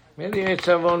מי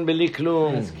עיצבון בלי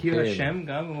כלום. להזכיר השם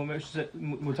גם, הוא אומר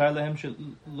שמותר להם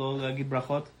שלא להגיד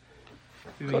ברכות.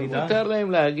 מותר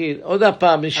להם להגיד. עוד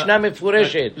הפעם, משנה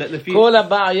מפורשת. כל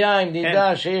הבעיה עם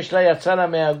נידה שיש לה יצא לה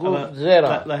מהגוף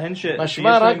זרע.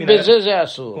 משמע רק בזה זה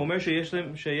אסור. הוא אומר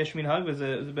שיש מנהג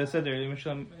וזה בסדר, אם יש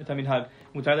להם את המנהג.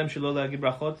 מותר להם שלא להגיד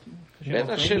ברכות?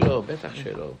 בטח שלא, בטח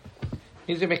שלא.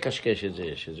 מי זה מקשקש את זה,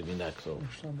 שזה מנהג טוב?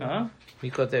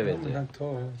 מי כותב את זה? מנהג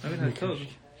טוב. מנהג טוב.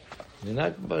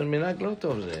 מנהג לא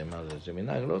טוב זה, מה זה? זה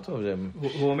מנהג לא טוב זה.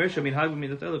 הוא אומר שמנהג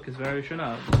במידות אלו כסברה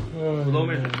ראשונה, הוא לא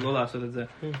אומר לא לעשות את זה.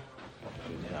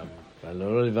 אבל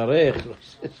לא לברך,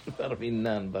 בר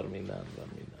מינן.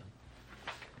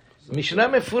 משנה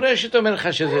מפורשת אומר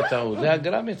לך שזה טעות, זה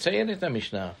הגר"א מציין את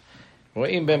המשנה.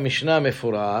 רואים במשנה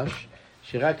מפורש,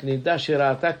 שרק נידה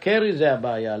שראתה קרי זה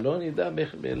הבעיה, לא נידה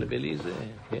בלי זה,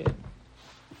 כן.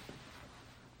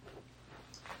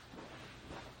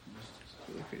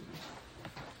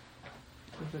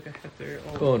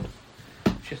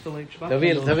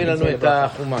 תביא לנו את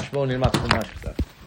החומש, בואו נלמד חומש קצת.